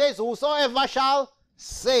 Now he says, whosoever shall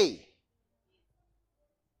say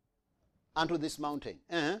unto this mountain.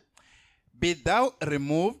 Be thou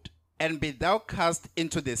removed and be thou cast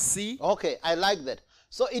into the sea. Okay, I like that.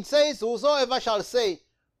 So it says, whosoever shall say,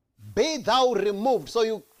 be thou removed. So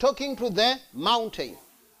you're talking to the mountain.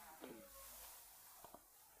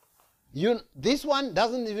 This one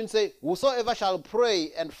doesn't even say, whosoever shall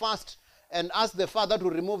pray and fast and ask the Father to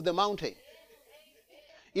remove the mountain.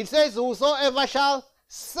 It says, whosoever shall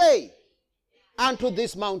say unto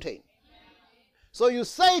this mountain. So you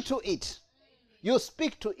say to it, you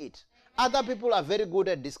speak to it. Other people are very good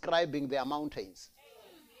at describing their mountains.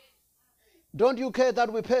 Don't you care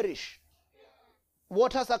that we perish?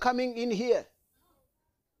 Waters are coming in here.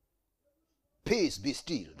 Peace, be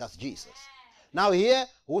still. That's Jesus. Now here,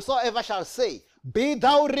 whosoever shall say, be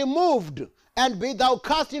thou removed and be thou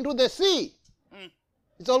cast into the sea.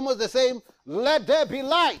 It's almost the same. Let there be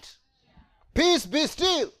light. Peace, be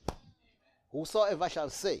still. Whosoever shall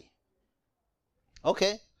say.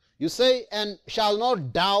 Okay. You say, and shall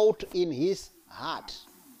not doubt in his heart.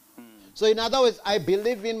 So in other words, I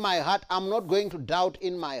believe in my heart. I'm not going to doubt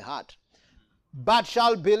in my heart. But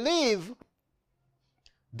shall believe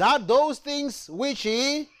that those things which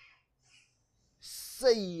he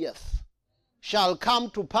saith shall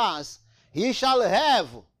come to pass. He shall have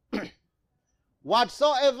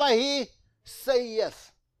whatsoever he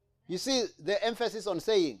saith. You see the emphasis on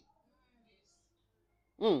saying.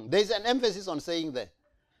 There's an emphasis on saying there.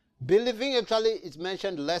 Believing actually is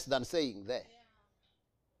mentioned less than saying there.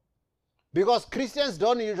 Because Christians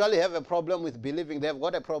don't usually have a problem with believing. They've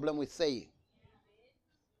got a problem with saying.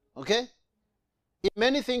 Okay? In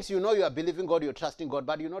many things you know you are believing God, you're trusting God,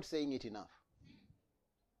 but you're not saying it enough.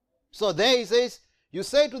 So there he says, you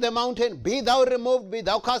say to the mountain, be thou removed, be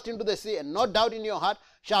thou cast into the sea, and not doubt in your heart,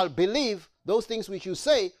 shall believe those things which you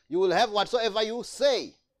say, you will have whatsoever you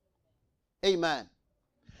say. Amen.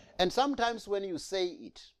 And sometimes when you say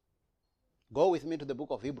it, go with me to the book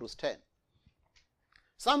of Hebrews 10.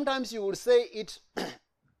 Sometimes you will say it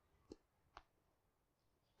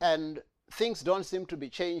and things don't seem to be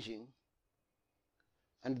changing.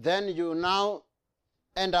 And then you now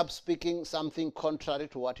end up speaking something contrary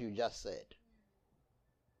to what you just said.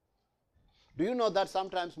 Do you know that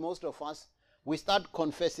sometimes most of us, we start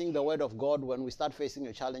confessing the word of God when we start facing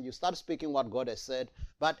a challenge. You start speaking what God has said.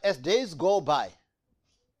 But as days go by,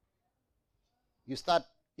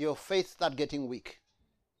 your faith start getting weak.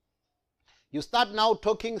 You start now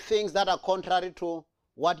talking things that are contrary to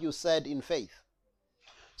what you said in faith.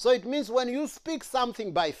 So it means when you speak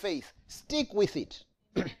something by faith, stick with it.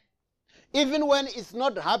 Even when it's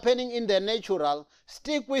not happening in the natural,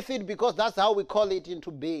 stick with it, because that's how we call it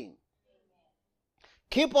into being.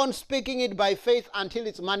 Keep on speaking it by faith until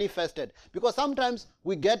it's manifested. Because sometimes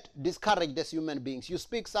we get discouraged as human beings. You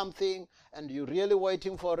speak something and you're really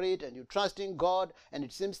waiting for it and you're trusting God, and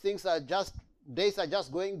it seems days are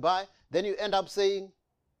just going by. Then you end up saying,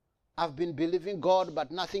 I've been believing God,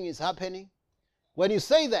 but nothing is happening. When you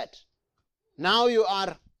say that, now you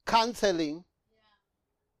are canceling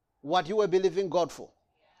what you were believing God for.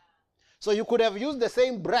 So you could have used the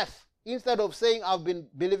same breath. Instead of saying, I've been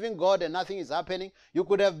believing God and nothing is happening, you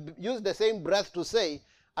could have used the same breath to say,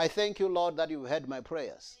 I thank you, Lord, that you've heard my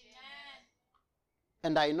prayers.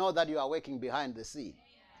 Amen. And I know that you are working behind the scene.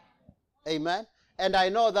 Yeah. Amen. And I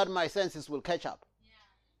know that my senses will catch up.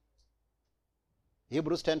 Yeah.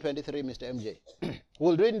 Hebrews 10:23, Mr. MJ.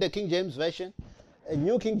 We'll read in the King James Version, a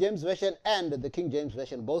New King James Version and the King James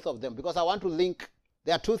Version, both of them, because I want to link.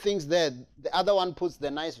 There are two things there. The other one puts the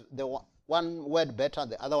one word better,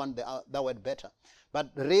 the other one the other word better. But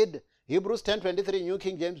read Hebrews 10:23 New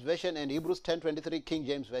King James Version and Hebrews 10:23 King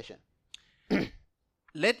James Version.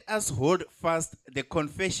 Let us hold fast the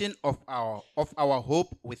confession of our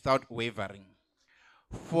hope without wavering.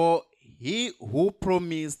 For he who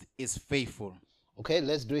promised is faithful. Okay,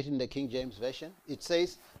 let's do it in the King James Version. It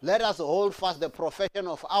says, let us hold fast the profession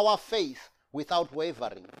of our faith without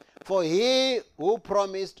wavering. For he who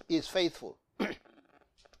promised is faithful.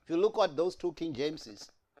 If you look at those two King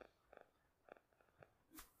Jameses,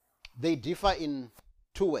 they differ in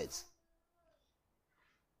two words.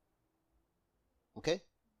 Okay?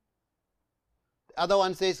 The other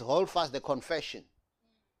one says, hold fast the confession.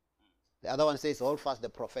 The other one says, hold fast the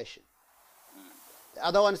profession. The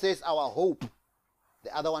other one says, our hope.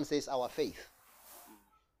 The other one says, our faith.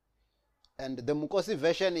 And the Mukosi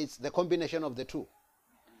version is the combination of the two.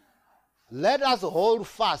 Let us hold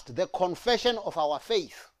fast the confession of our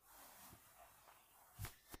faith.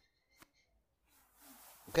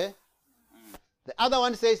 Okay? The other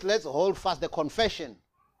one says, let's hold fast the confession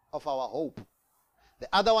of our hope. The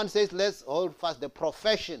other one says, let's hold fast the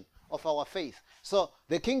profession of our faith. So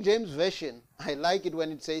the King James Version, I like it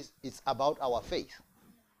when it says it's about our faith.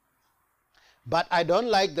 But I don't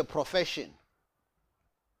like the profession.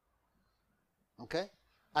 Okay?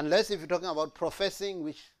 Unless if you're talking about professing,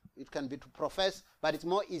 which it can be to profess, but it's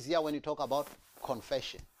more easier when you talk about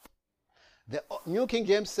confession. The New King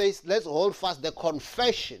James says, let's hold fast the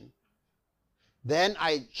confession. Then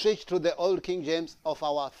I switch to the Old King James of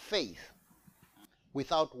our faith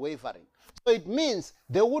without wavering. So it means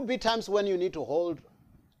there would be times when you need to hold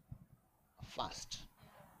fast.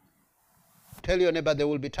 Tell your neighbor there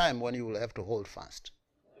will be time when you will have to hold fast.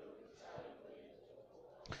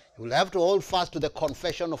 You will have to hold fast to the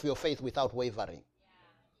confession of your faith without wavering.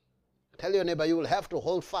 Tell your neighbor you will have to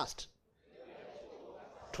hold fast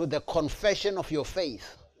to the confession of your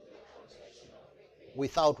faith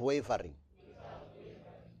without wavering.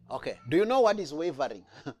 Okay. Do you know what is wavering?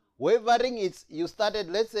 Wavering is you started,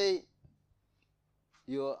 let's say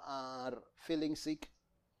you are feeling sick.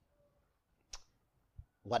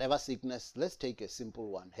 Whatever sickness, let's take a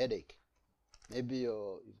simple one, headache. Maybe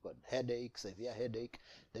you've got headache, severe headache.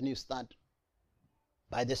 Then you start,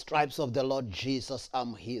 by the stripes of the Lord Jesus,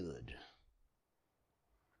 I'm healed.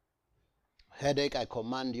 Headache, I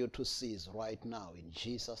command you to cease right now in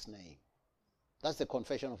Jesus' name. That's the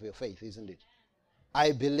confession of your faith, isn't it?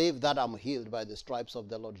 I believe that I'm healed by the stripes of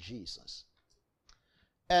the Lord Jesus.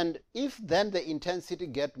 And if then the intensity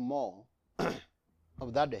get more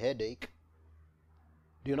of that headache,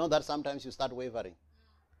 do you know that sometimes you start wavering?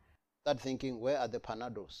 Start thinking, where are the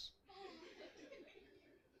Panados?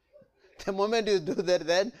 The moment you do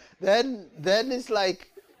that, then it's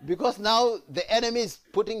like, because now the enemy is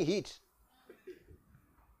putting heat.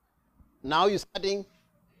 Now you're starting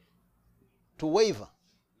to waver.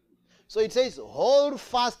 So it says, hold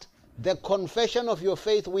fast the confession of your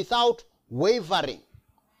faith without wavering.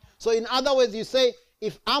 So in other words, you say,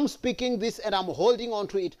 if I'm speaking this and I'm holding on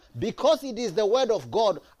to it, because it is the word of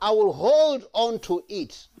God, I will hold on to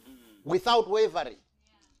it without wavering.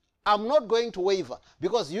 I'm not going to waver,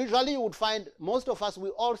 because usually you would find most of us, we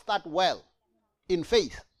all start well in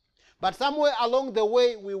faith. But somewhere along the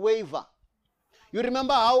way, we waver. You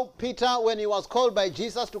remember how Peter, when he was called by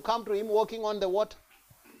Jesus to come to him walking on the water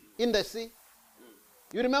in the sea?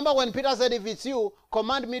 You remember when Peter said, if it's you,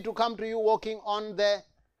 command me to come to you walking on the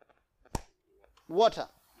water.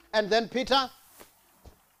 And then Peter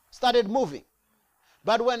started moving.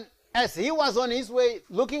 But as he was on his way,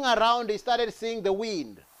 looking around, he started seeing the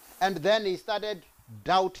wind. And then he started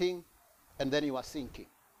doubting, and then he was sinking.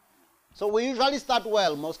 So we usually start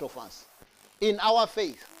well, most of us, in our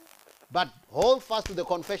faith. But hold fast to the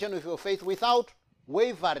confession of your faith without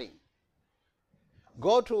wavering.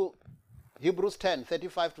 Go to Hebrews 10,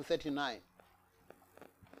 35 to 39.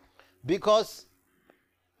 Because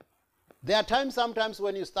there are times sometimes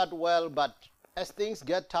when you start well, but as things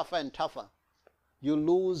get tougher and tougher, you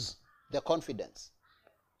lose the confidence.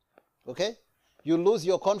 Okay? You lose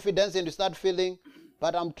your confidence and you start feeling,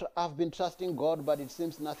 but I've been trusting God, but it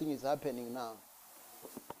seems nothing is happening now.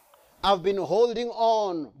 I've been holding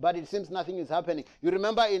on, but it seems nothing is happening. You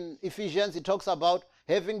remember in Ephesians, it talks about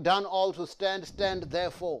having done all to stand, stand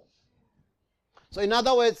therefore. So in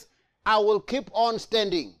other words, I will keep on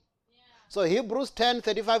standing. Yeah. So Hebrews 10,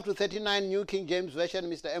 35 to 39, New King James Version,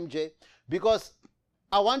 Mr. MJ, because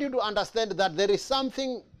I want you to understand that there is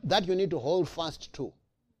something that you need to hold fast to.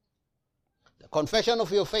 The confession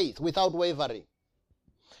of your faith without wavering.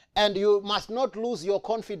 And you must not lose your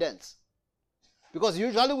confidence. Because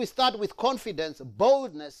usually we start with confidence,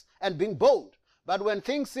 boldness, and being bold. But when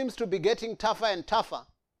things seem to be getting tougher and tougher,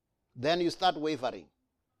 then you start wavering.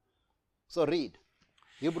 So read.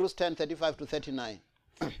 Hebrews 10, 35 to 39.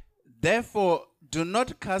 Therefore, do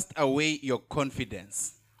not cast away your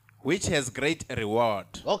confidence, which has great reward.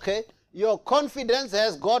 Okay. Your confidence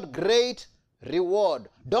has got great reward.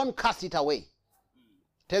 Don't cast it away.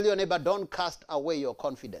 Tell your neighbor, don't cast away your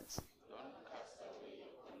confidence. Don't cast away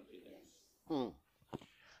your confidence.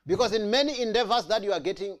 Because in many endeavors that you are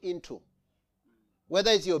getting into, whether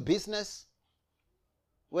it's your business,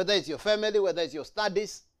 whether it's your family, whether it's your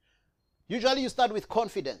studies, usually you start with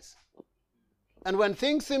confidence. And when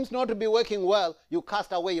things seem not to be working well, you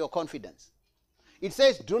cast away your confidence. It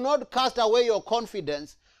says, do not cast away your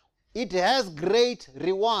confidence. It has great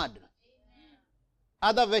reward.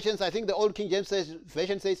 Other versions, I think the Old King James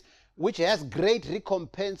Version says, which has great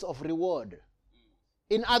recompense of reward.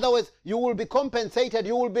 In other words, you will be compensated,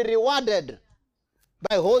 you will be rewarded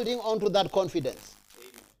by holding on to that confidence.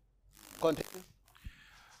 Continue.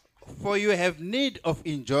 For you have need of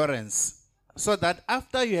endurance, so that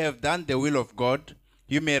after you have done the will of God,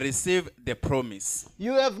 you may receive the promise.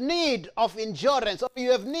 You have need of endurance, or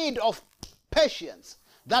you have need of patience,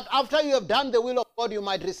 that after you have done the will of God, you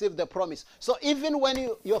might receive the promise. So even when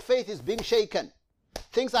your faith is being shaken,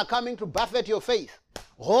 things are coming to buffet your faith,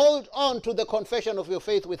 hold on to the confession of your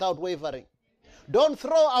faith without wavering. Don't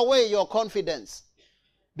throw away your confidence,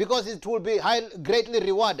 because it will be greatly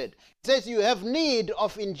rewarded. It says you have need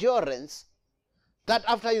of endurance, that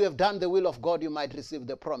after you have done the will of God, you might receive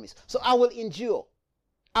the promise. So I will endure.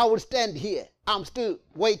 I will stand here. I'm still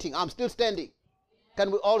waiting. I'm still standing.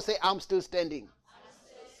 Can we all say, I'm still standing? I'm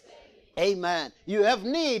still standing. Amen. You have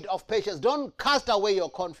need of patience. Don't cast away your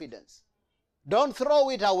confidence. Don't throw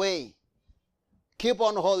it away. Keep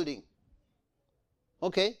on holding.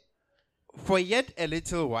 Okay? For yet a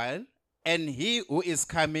little while, and he who is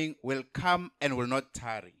coming will come and will not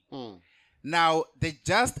tarry. Now the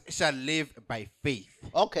just shall live by faith.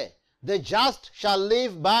 Okay. The just shall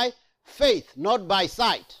live by faith, not by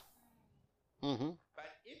sight. But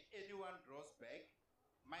if anyone draws back,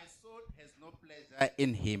 my soul has no pleasure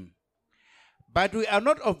in him. But we are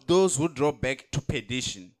not of those who draw back to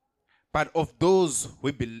perdition, but of those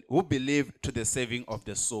who believe to the saving of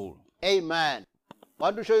the soul. Amen. I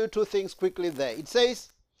want to show you two things quickly there. It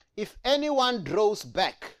says, if anyone draws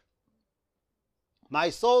back, my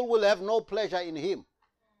soul will have no pleasure in him.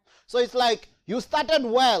 So it's like you started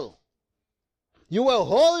well. You were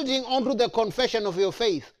holding on to the confession of your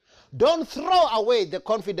faith. Don't throw away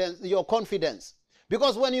your confidence.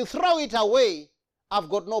 Because when you throw it away, I've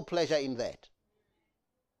got no pleasure in that.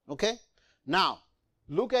 Okay? Now,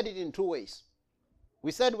 look at it in two ways.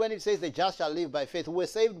 We said when it says the just shall live by faith, we're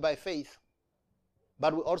saved by faith,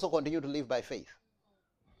 but we also continue to live by faith.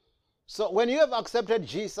 So when you have accepted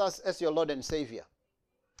Jesus as your Lord and Savior,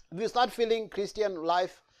 if you start feeling Christian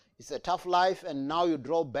life is a tough life and now you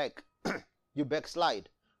draw back, you backslide,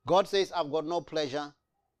 God says, I've got no pleasure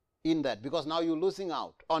in that, because now you're losing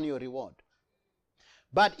out on your reward.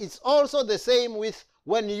 But it's also the same with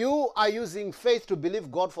when you are using faith to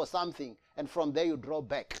believe God for something, and from there you draw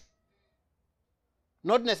back.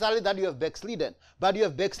 Not necessarily that you have backslidden, but you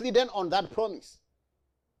have backslidden on that promise.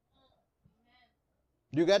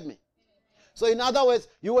 Do you get me? So in other words,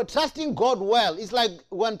 you were trusting God well. It's like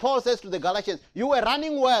when Paul says to the Galatians, you were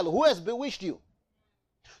running well. Who has bewitched you?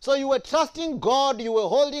 So you were trusting God. You were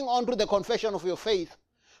holding on to the confession of your faith,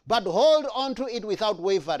 but hold on to it without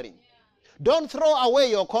wavering. Don't throw away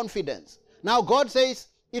your confidence. Now God says,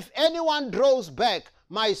 if anyone draws back,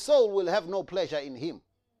 my soul will have no pleasure in him.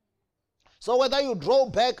 So whether you draw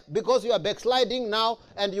back because you are backsliding now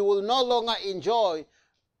and you will no longer enjoy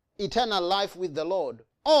eternal life with the Lord,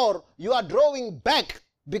 or you are drawing back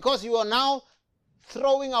because you are now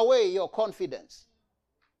throwing away your confidence.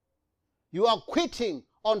 You are quitting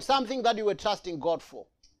on something that you were trusting God for.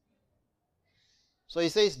 So he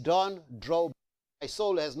says, don't draw back. My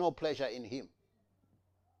soul has no pleasure in him.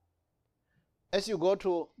 As you go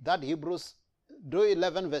to that Hebrews, do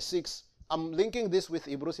 11 verse 6. I'm linking this with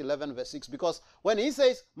Hebrews 11 verse 6 because when he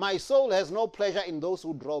says, my soul has no pleasure in those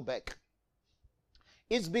who draw back,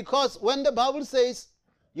 it's because when the Bible says,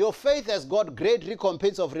 your faith has got great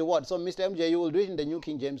recompense of reward. So Mr. MJ, you will do it in the New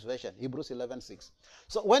King James Version, Hebrews 11 6.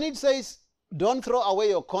 So when it says, don't throw away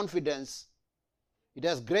your confidence, it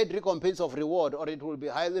has great recompense of reward, or it will be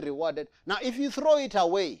highly rewarded. Now, if you throw it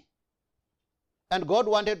away and God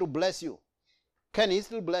wanted to bless you, can he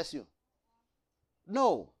still bless you?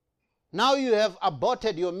 No. Now you have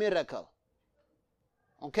aborted your miracle.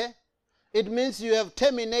 Okay? It means you have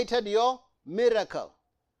terminated your miracle.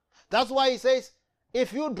 That's why he says,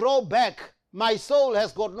 if you draw back, my soul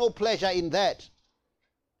has got no pleasure in that.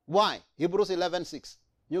 Why? Hebrews 11 6,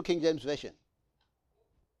 New King James Version.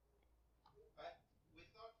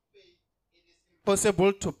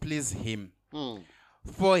 Possible to please him.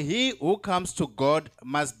 For he who comes to God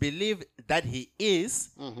must believe that he is,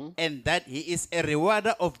 and that he is a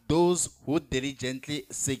rewarder of those who diligently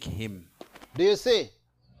seek him. Do you see?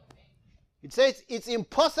 It says it's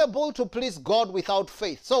impossible to please God without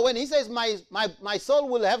faith. So when he says my soul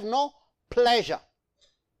will have no pleasure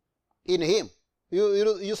in him,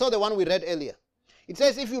 you saw the one we read earlier. It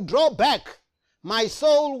says if you draw back, my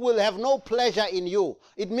soul will have no pleasure in you.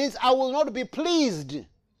 It means I will not be pleased.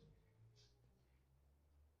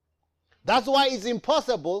 That's why it's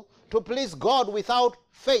impossible to please God without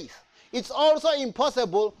faith. It's also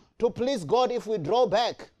impossible to please God if we draw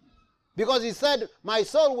back. Because he said, my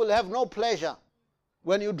soul will have no pleasure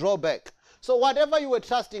when you draw back. So whatever you were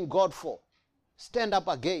trusting God for, stand up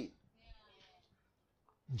again.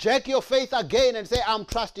 Jack your faith again and say, I'm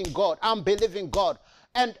trusting God. I'm believing God.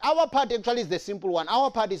 And our part actually is the simple one.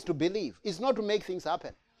 Our part is to believe. It's not to make things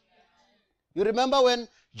happen. You remember when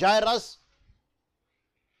Jairus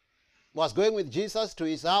was going with Jesus to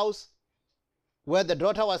his house where the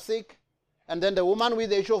daughter was sick, and then the woman with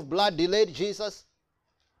the issue of blood delayed Jesus.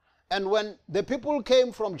 And when the people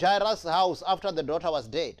came from Jairus' house after the daughter was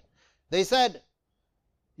dead, they said,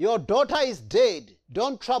 your daughter is dead.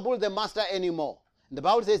 Don't trouble the master anymore. And the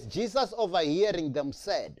Bible says, Jesus overhearing them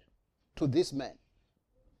said to this man,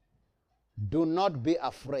 do not be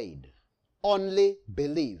afraid, only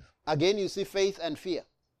believe. Again, you see faith and fear.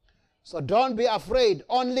 So don't be afraid,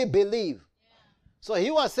 only believe. So he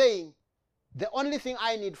was saying, the only thing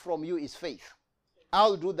I need from you is faith.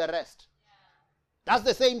 I'll do the rest. That's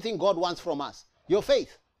the same thing God wants from us, your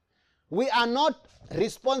faith. We are not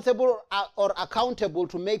responsible or accountable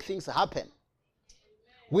to make things happen.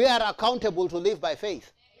 We are accountable to live by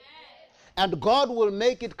faith. And God will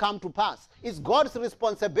make it come to pass. It's God's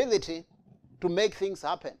responsibility to make things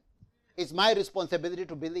happen. It's my responsibility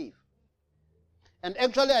to believe. And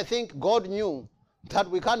actually, I think God knew that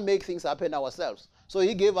we can't make things happen ourselves. So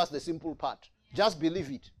he gave us the simple part. Just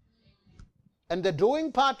believe it. And the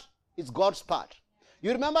doing part is God's part.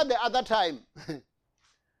 You remember the other time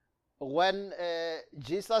when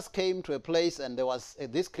Jesus came to a place and there was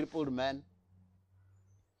this crippled man,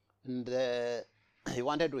 and he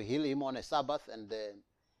wanted to heal him on a Sabbath, and the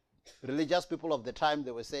religious people of the time,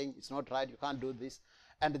 they were saying, it's not right, you can't do this.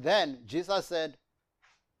 And then Jesus said,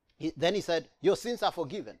 he said, your sins are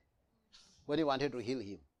forgiven, when he wanted to heal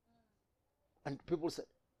him. And people said,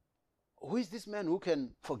 who is this man who can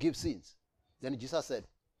forgive sins? Then Jesus said,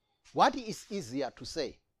 what is easier to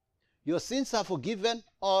say? Your sins are forgiven,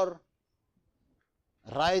 or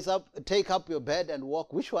rise up, take up your bed and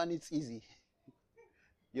walk? Which one is easy?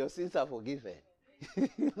 Your sins are forgiven.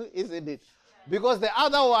 Isn't it? Because the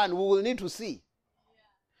other one we will need to see.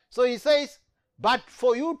 So he says, but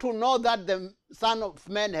for you to know that the Son of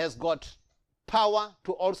Man has got power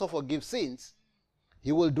to also forgive sins,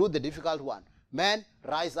 he will do the difficult one. Man,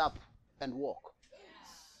 rise up and walk.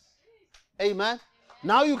 Amen.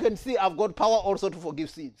 Now you can see I've got power also to forgive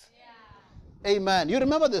sins. Amen. You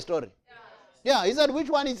remember the story? Yeah, he said, which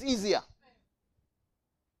one is easier?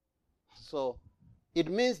 So it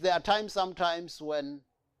means there are times sometimes when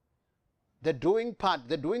the doing part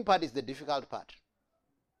is the difficult part.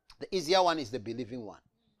 The easier one is the believing one.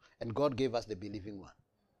 And God gave us the believing one.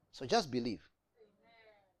 So just believe.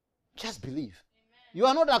 Just believe. You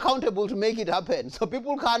are not accountable to make it happen. So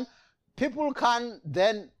people can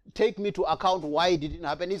then take me to account why it didn't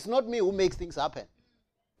happen. It's not me who makes things happen.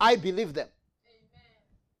 I believe them.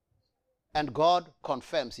 And God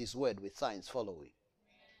confirms his word with signs following.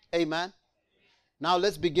 Amen. Now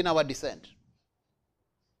let's begin our descent.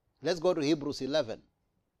 Let's go to Hebrews 11.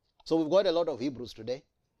 So we've got a lot of Hebrews today.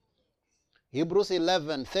 Hebrews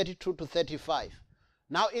 11, 32 to 35.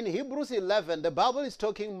 Now in Hebrews 11, the Bible is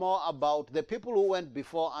talking more about the people who went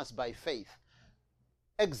before us by faith.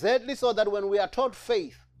 Exactly so that when we are taught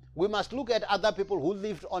faith, we must look at other people who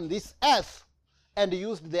lived on this earth and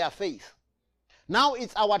used their faith. Now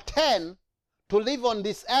it's our turn to live on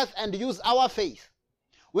this earth and use our faith.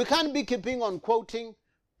 We can't be keeping on quoting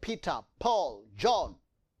Peter, Paul, John,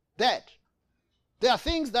 that. There are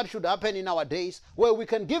things that should happen in our days where we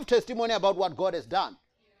can give testimony about what God has done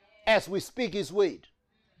as we speak his word,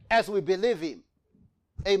 as we believe him.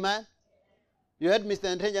 Amen. You heard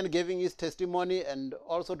Mr. Ntenjan giving his testimony, and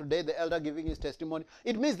also today the elder giving his testimony.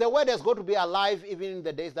 It means the word has got to be alive even in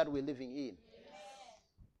the days that we're living in.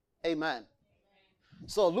 Amen.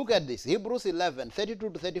 So look at this. Hebrews 11, 32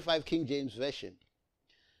 to 35, King James Version.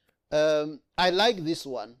 I like this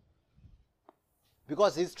one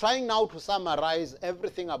because he's trying now to summarize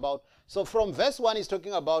everything about. So from verse 1, he's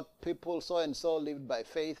talking about people so and so lived by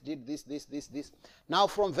faith, did this, this, this, this. Now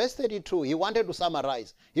from verse 32, he wanted to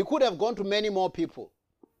summarize. He could have gone to many more people.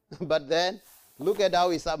 But then, look at how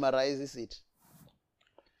he summarizes it.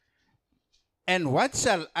 And what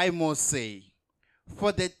shall I more say?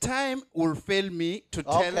 For the time will fail me to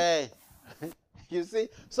tell. Okay. You see?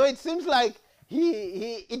 So it seems like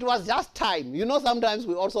it was just time. You know, sometimes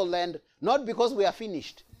we also learn, not because we are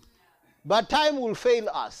finished, but time will fail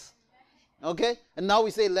us. Okay? And now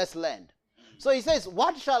we say, let's learn. So he says,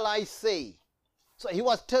 what shall I say? So he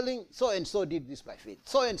was telling, so and so did this by faith.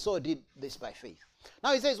 So and so did this by faith.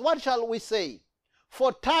 Now he says, what shall we say?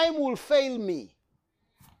 For time will fail me.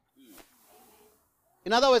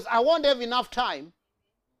 In other words, I won't have enough time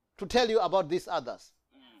to tell you about these others.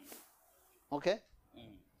 Okay?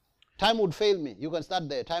 Time would fail me. You can start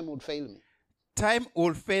there. Time would fail me. Time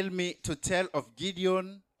will fail me to tell of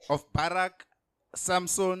Gideon, of Barak,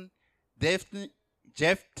 Samson,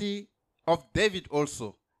 Jephthah, of David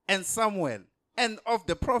also, and Samuel, and of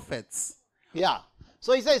the prophets. Yeah.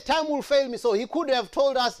 So he says, time will fail me. So he could have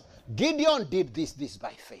told us, Gideon did this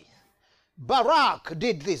by faith. Barak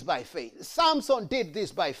did this by faith. Samson did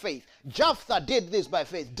this by faith. Jephthah did this by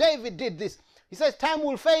faith. David did this. He says, time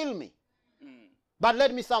will fail me. But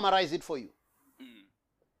let me summarize it for you.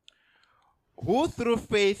 Who through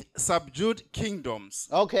faith subdued kingdoms.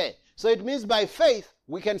 Okay. So it means by faith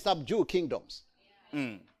we can subdue kingdoms.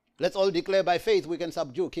 Let's all declare by faith we can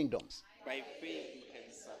subdue kingdoms. By faith we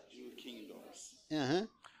can subdue kingdoms.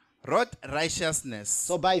 Wrought righteousness.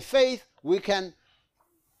 So by faith we can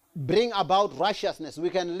bring about righteousness.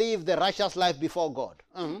 We can live the righteous life before God.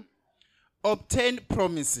 Obtain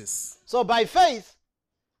promises. So by faith,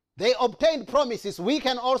 they obtained promises. We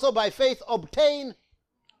can also by faith obtain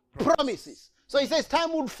promises. So he says,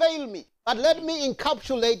 time would fail me. But let me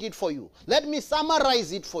encapsulate it for you. Let me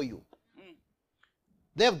summarize it for you.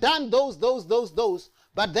 They've done those.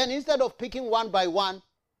 But then instead of picking one by one,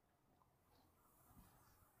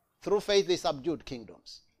 through faith they subdued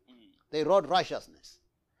kingdoms. They wrought righteousness.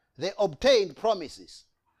 They obtained promises.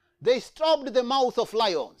 They stopped the mouth of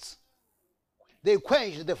lions. They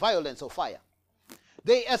quenched the violence of fire.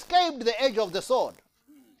 They escaped the edge of the sword.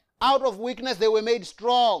 Out of weakness they were made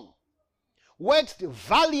strong. Waxed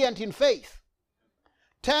valiant in faith.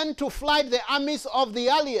 Turned to flight the armies of the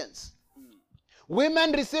aliens.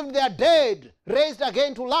 Women received their dead, raised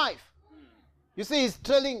again to life. You see,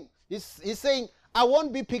 he's saying, I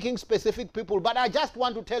won't be picking specific people, but I just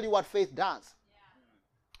want to tell you what faith does.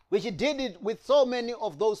 Which he did it with so many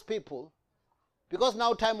of those people. Because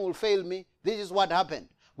now time will fail me. This is what happened.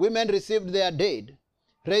 Women received their dead,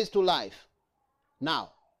 raised to life.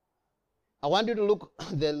 Now, I want you to look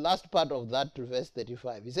at the last part of that to verse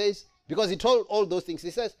 35. He says, because he told all those things,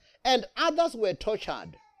 he says, and others were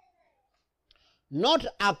tortured, not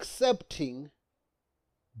accepting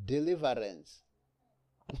deliverance,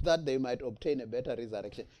 that they might obtain a better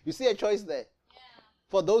resurrection. You see a choice there?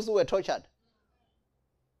 For those who were tortured.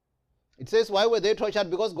 It says, why were they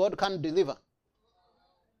tortured? Because God can't deliver.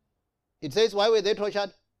 It says, why were they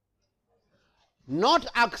tortured? Not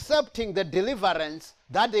accepting the deliverance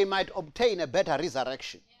that they might obtain a better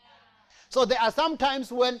resurrection. So there are some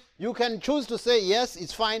times when you can choose to say, yes,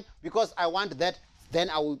 it's fine, because I want that,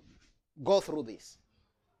 then I will go through this.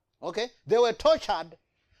 Okay? They were tortured,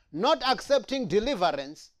 not accepting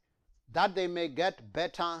deliverance that they may get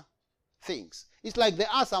better things. It's like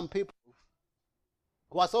there are some people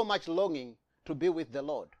who are so much longing to be with the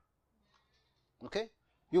Lord. Okay?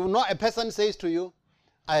 You know, a person says to you,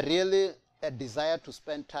 I really desire to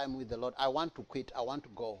spend time with the Lord. I want to quit. I want to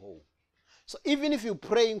go home. So even if you're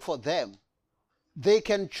praying for them, they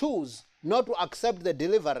can choose not to accept the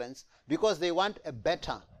deliverance because they want a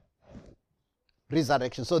better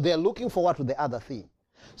resurrection. So they're looking forward to the other thing.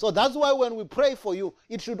 So that's why when we pray for you,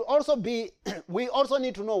 it should also be, we also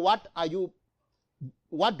need to know what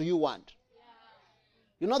do you want?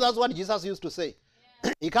 You know, that's what Jesus used to say.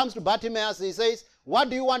 He comes to Bartimaeus, he says, what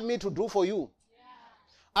do you want me to do for you?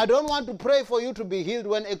 I don't want to pray for you to be healed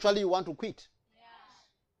when actually you want to quit.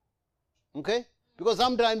 Okay? Because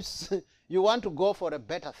sometimes you want to go for a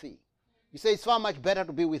better thing. You say it's far much better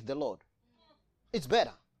to be with the Lord. It's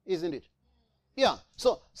better, isn't it? Yeah.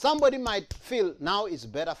 So somebody might feel now it's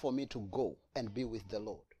better for me to go and be with the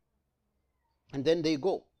Lord. And then they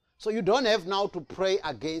go. So you don't have now to pray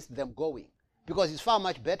against them going, because it's far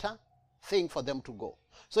much better thing for them to go.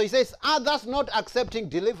 So he says, others not accepting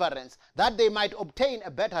deliverance that they might obtain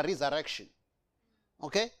a better resurrection.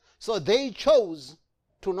 Okay? So they chose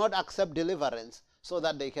to not accept deliverance so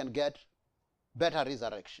that they can get better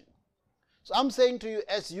resurrection. So I'm saying to you,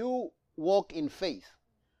 as you walk in faith,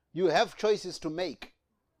 you have choices to make.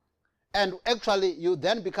 And actually, you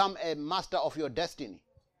then become a master of your destiny,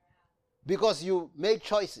 because you make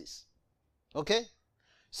choices. Okay?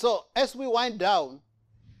 So as we wind down,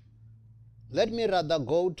 let me rather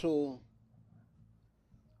go to,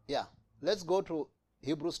 let's go to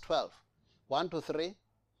Hebrews 12, 1 to 3,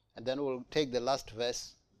 and then we'll take the last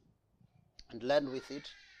verse and learn with it.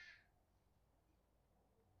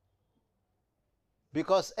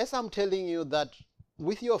 Because as I'm telling you that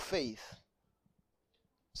with your faith,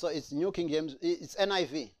 so it's New King James, it's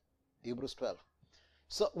NIV, Hebrews 12.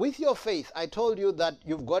 So with your faith, I told you that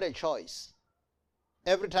you've got a choice.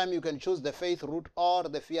 Every time you can choose the faith route or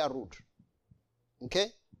the fear route. Okay?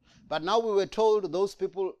 But now we were told those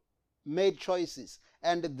people made choices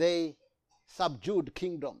and they subdued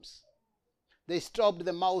kingdoms. They stopped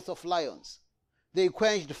the mouths of lions. They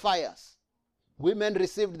quenched fires. Women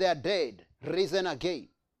received their dead, risen again.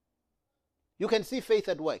 You can see faith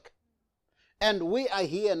at work. And we are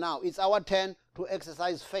here now. It's our turn to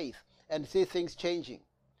exercise faith and see things changing,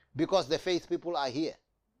 because the faith people are here.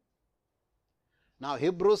 Now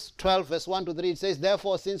Hebrews 12 verse 1 to 3, it says,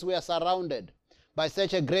 therefore, since we are surrounded by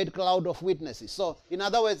such a great cloud of witnesses. So, in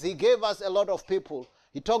other words, he gave us a lot of people.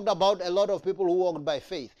 He talked about a lot of people who walked by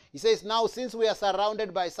faith. He says, now, since we are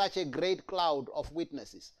surrounded by such a great cloud of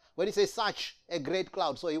witnesses. When he says such a great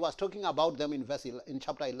cloud, so he was talking about them in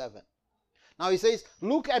chapter 11. Now he says,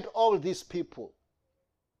 look at all these people.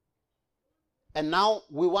 And now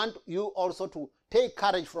we want you also to take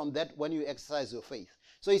courage from that when you exercise your faith.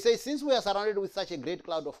 So he says, since we are surrounded with such a great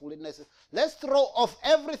cloud of witnesses, let's throw off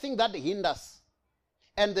everything that hinders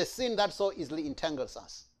and the sin that so easily entangles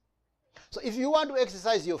us. So if you want to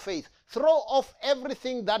exercise your faith, throw off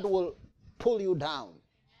everything that will pull you down.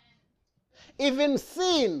 Even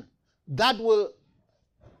sin that will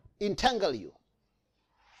entangle you.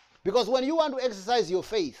 Because when you want to exercise your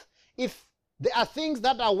faith, if there are things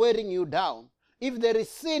that are wearing you down, if there is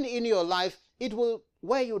sin in your life, it will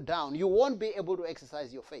wear you down. You won't be able to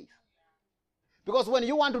exercise your faith. Because when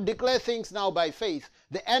you want to declare things now by faith,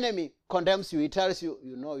 the enemy condemns you. He tells you,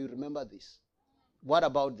 you remember this. What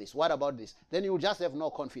about this? What about this? Then you just have no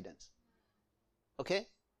confidence. Okay?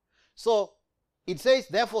 So, it says,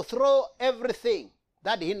 therefore, throw everything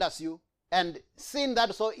that hinders you and sin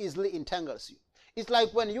that so easily entangles you. It's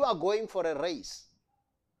like when you are going for a race,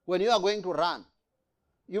 when you are going to run,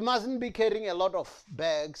 you mustn't be carrying a lot of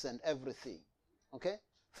bags and everything. Okay?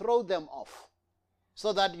 Throw them off.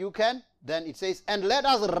 So that you can, then it says, and let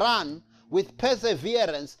us run with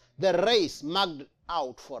perseverance the race marked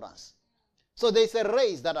out for us. So there's a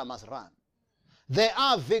race that I must run. There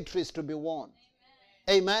are victories to be won.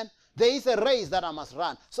 Amen. There is a race that I must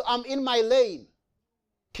run. So I'm in my lane.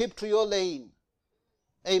 Keep to your lane.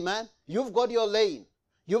 Amen. You've got your lane.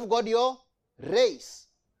 You've got your race.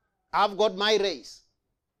 I've got my race.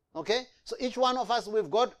 Okay? So each one of us,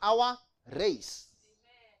 we've got our race.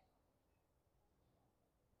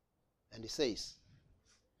 And he says,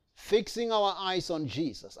 Fixing our eyes on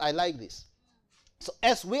Jesus. I like this. So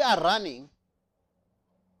as we are running,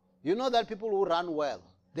 you know that people who run well,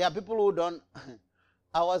 there are people who don't.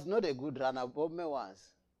 I was not a good runner. Bob me was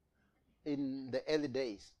in the early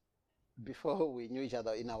days, before we knew each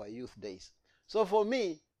other in our youth days. So for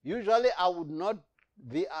me, usually I would not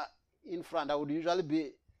be in front. I would usually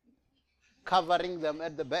be covering them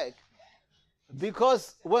at the back.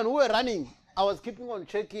 Because when we were running, I was keeping on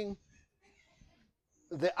checking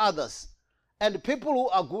the others. And people who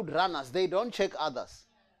are good runners, they don't check others.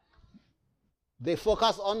 They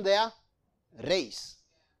focus on their race.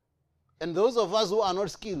 And those of us who are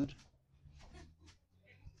not skilled,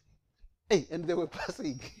 hey, and they were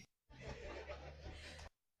passing.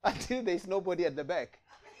 Until there's nobody at the back.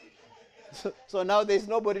 So now there's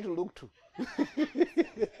nobody to look to.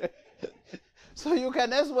 So you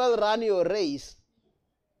can as well run your race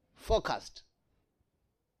focused.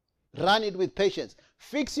 Run it with patience.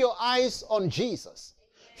 Fix your eyes on Jesus.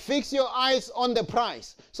 Fix your eyes on the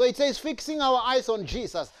prize. So it says, fixing our eyes on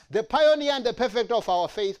Jesus, the pioneer and the perfecter of our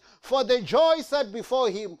faith. For the joy set before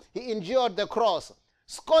him, he endured the cross,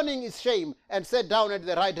 scorning its shame, and sat down at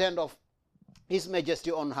the right hand of his majesty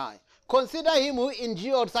on high. Consider him who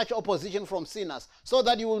endured such opposition from sinners, so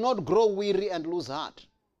that you will not grow weary and lose heart.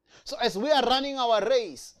 So as we are running our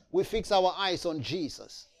race, we fix our eyes on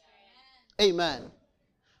Jesus. Amen.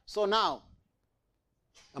 So now,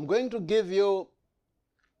 I'm going to give you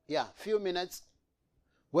a few minutes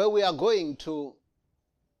where we are going to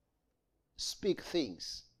speak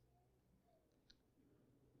things.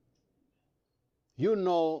 You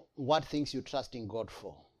know what things you trust in God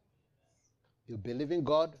for. You believe in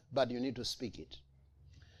God, but you need to speak it.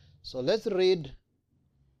 So let's read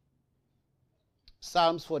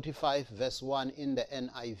Psalms 45 verse 1 in the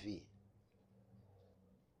NIV.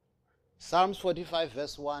 Psalms 45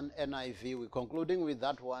 verse 1 NIV. We're concluding with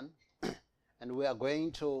that one. And we are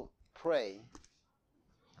going to pray.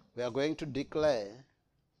 We are going to declare.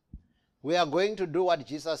 We are going to do what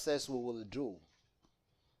Jesus says we will do.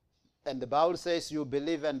 And the Bible says you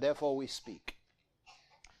believe and therefore we speak.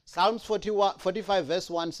 Psalms 45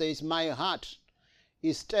 verse 1 says, my heart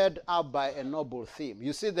is stirred up by a noble theme.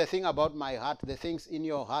 You see the thing about my heart, the things in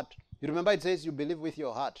your heart. You remember it says you believe with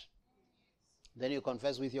your heart. Then you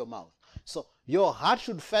confess with your mouth. So your heart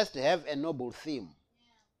should first have a noble theme.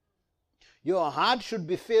 Your heart should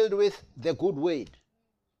be filled with the good word.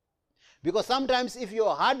 Because sometimes if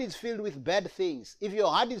your heart is filled with bad things, if your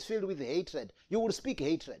heart is filled with hatred, you will speak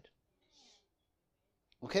hatred.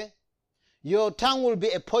 Okay? Your tongue will be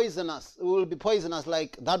poisonous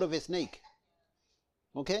like that of a snake.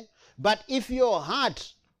 Okay? But if your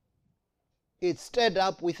heart is stirred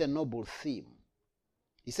up with a noble theme,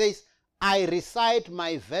 he says, I recite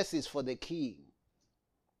my verses for the king.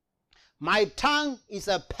 My tongue is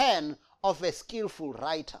a pen of a skillful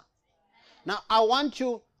writer. Now, I want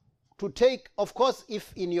you to take, of course,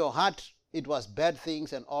 if in your heart it was bad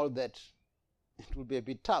things and all that, it will be a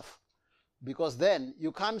bit tough. Because then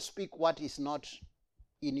you can't speak what is not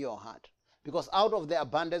in your heart. Because out of the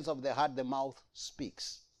abundance of the heart, the mouth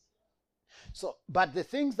speaks. So, but the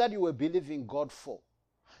things that you were believing God for,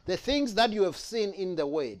 the things that you have seen in the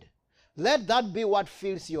word, let that be what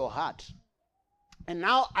fills your heart. And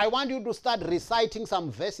now I want you to start reciting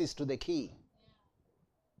some verses to the king.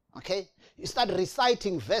 Okay? You start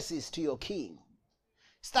reciting verses to your king.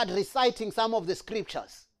 Start reciting some of the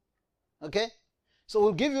scriptures. Okay? So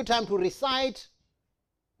we'll give you time to recite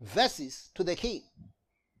verses to the king.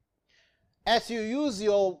 As you use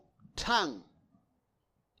your tongue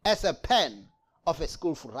as a pen of a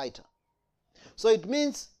skillful writer. So it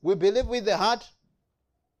means we believe with the heart,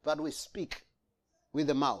 but we speak with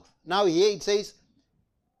the mouth. Now here it says,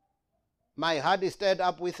 my heart is stirred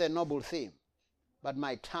up with a noble theme, but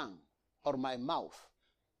my tongue or my mouth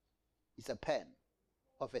is a pen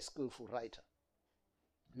of a skillful writer.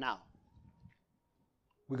 Now,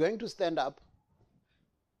 we're going to stand up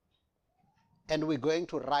and we're going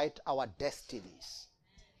to write our destinies.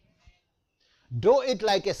 Do it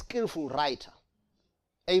like a skillful writer.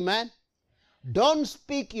 Amen? Don't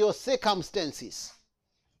speak your circumstances,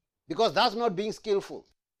 because that's not being skillful.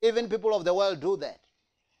 Even people of the world do that.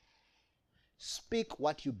 Speak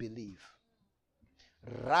what you believe.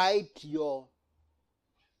 Write your,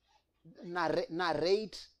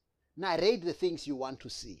 narrate the things you want to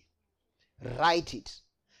see. Write it.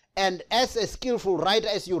 And as a skillful writer,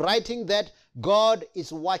 as you're writing that, God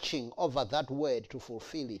is watching over that word to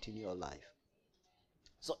fulfill it in your life.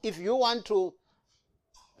 So if you want to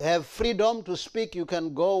have freedom to speak, you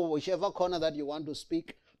can go whichever corner that you want to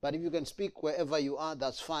speak. But if you can speak wherever you are,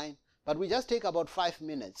 that's fine. But we just take about 5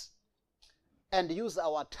 minutes. and use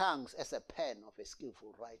our tongues as a pen of a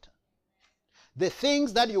skillful writer. The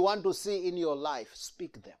things that you want to see in your life,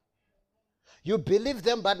 speak them. You believe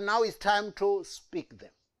them, but now it's time to speak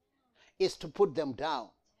them. It's to put them down.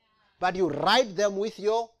 But you write them with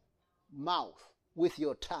your mouth, with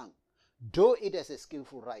your tongue. Do it as a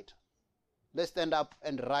skillful writer. Let's stand up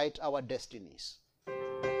and write our destinies.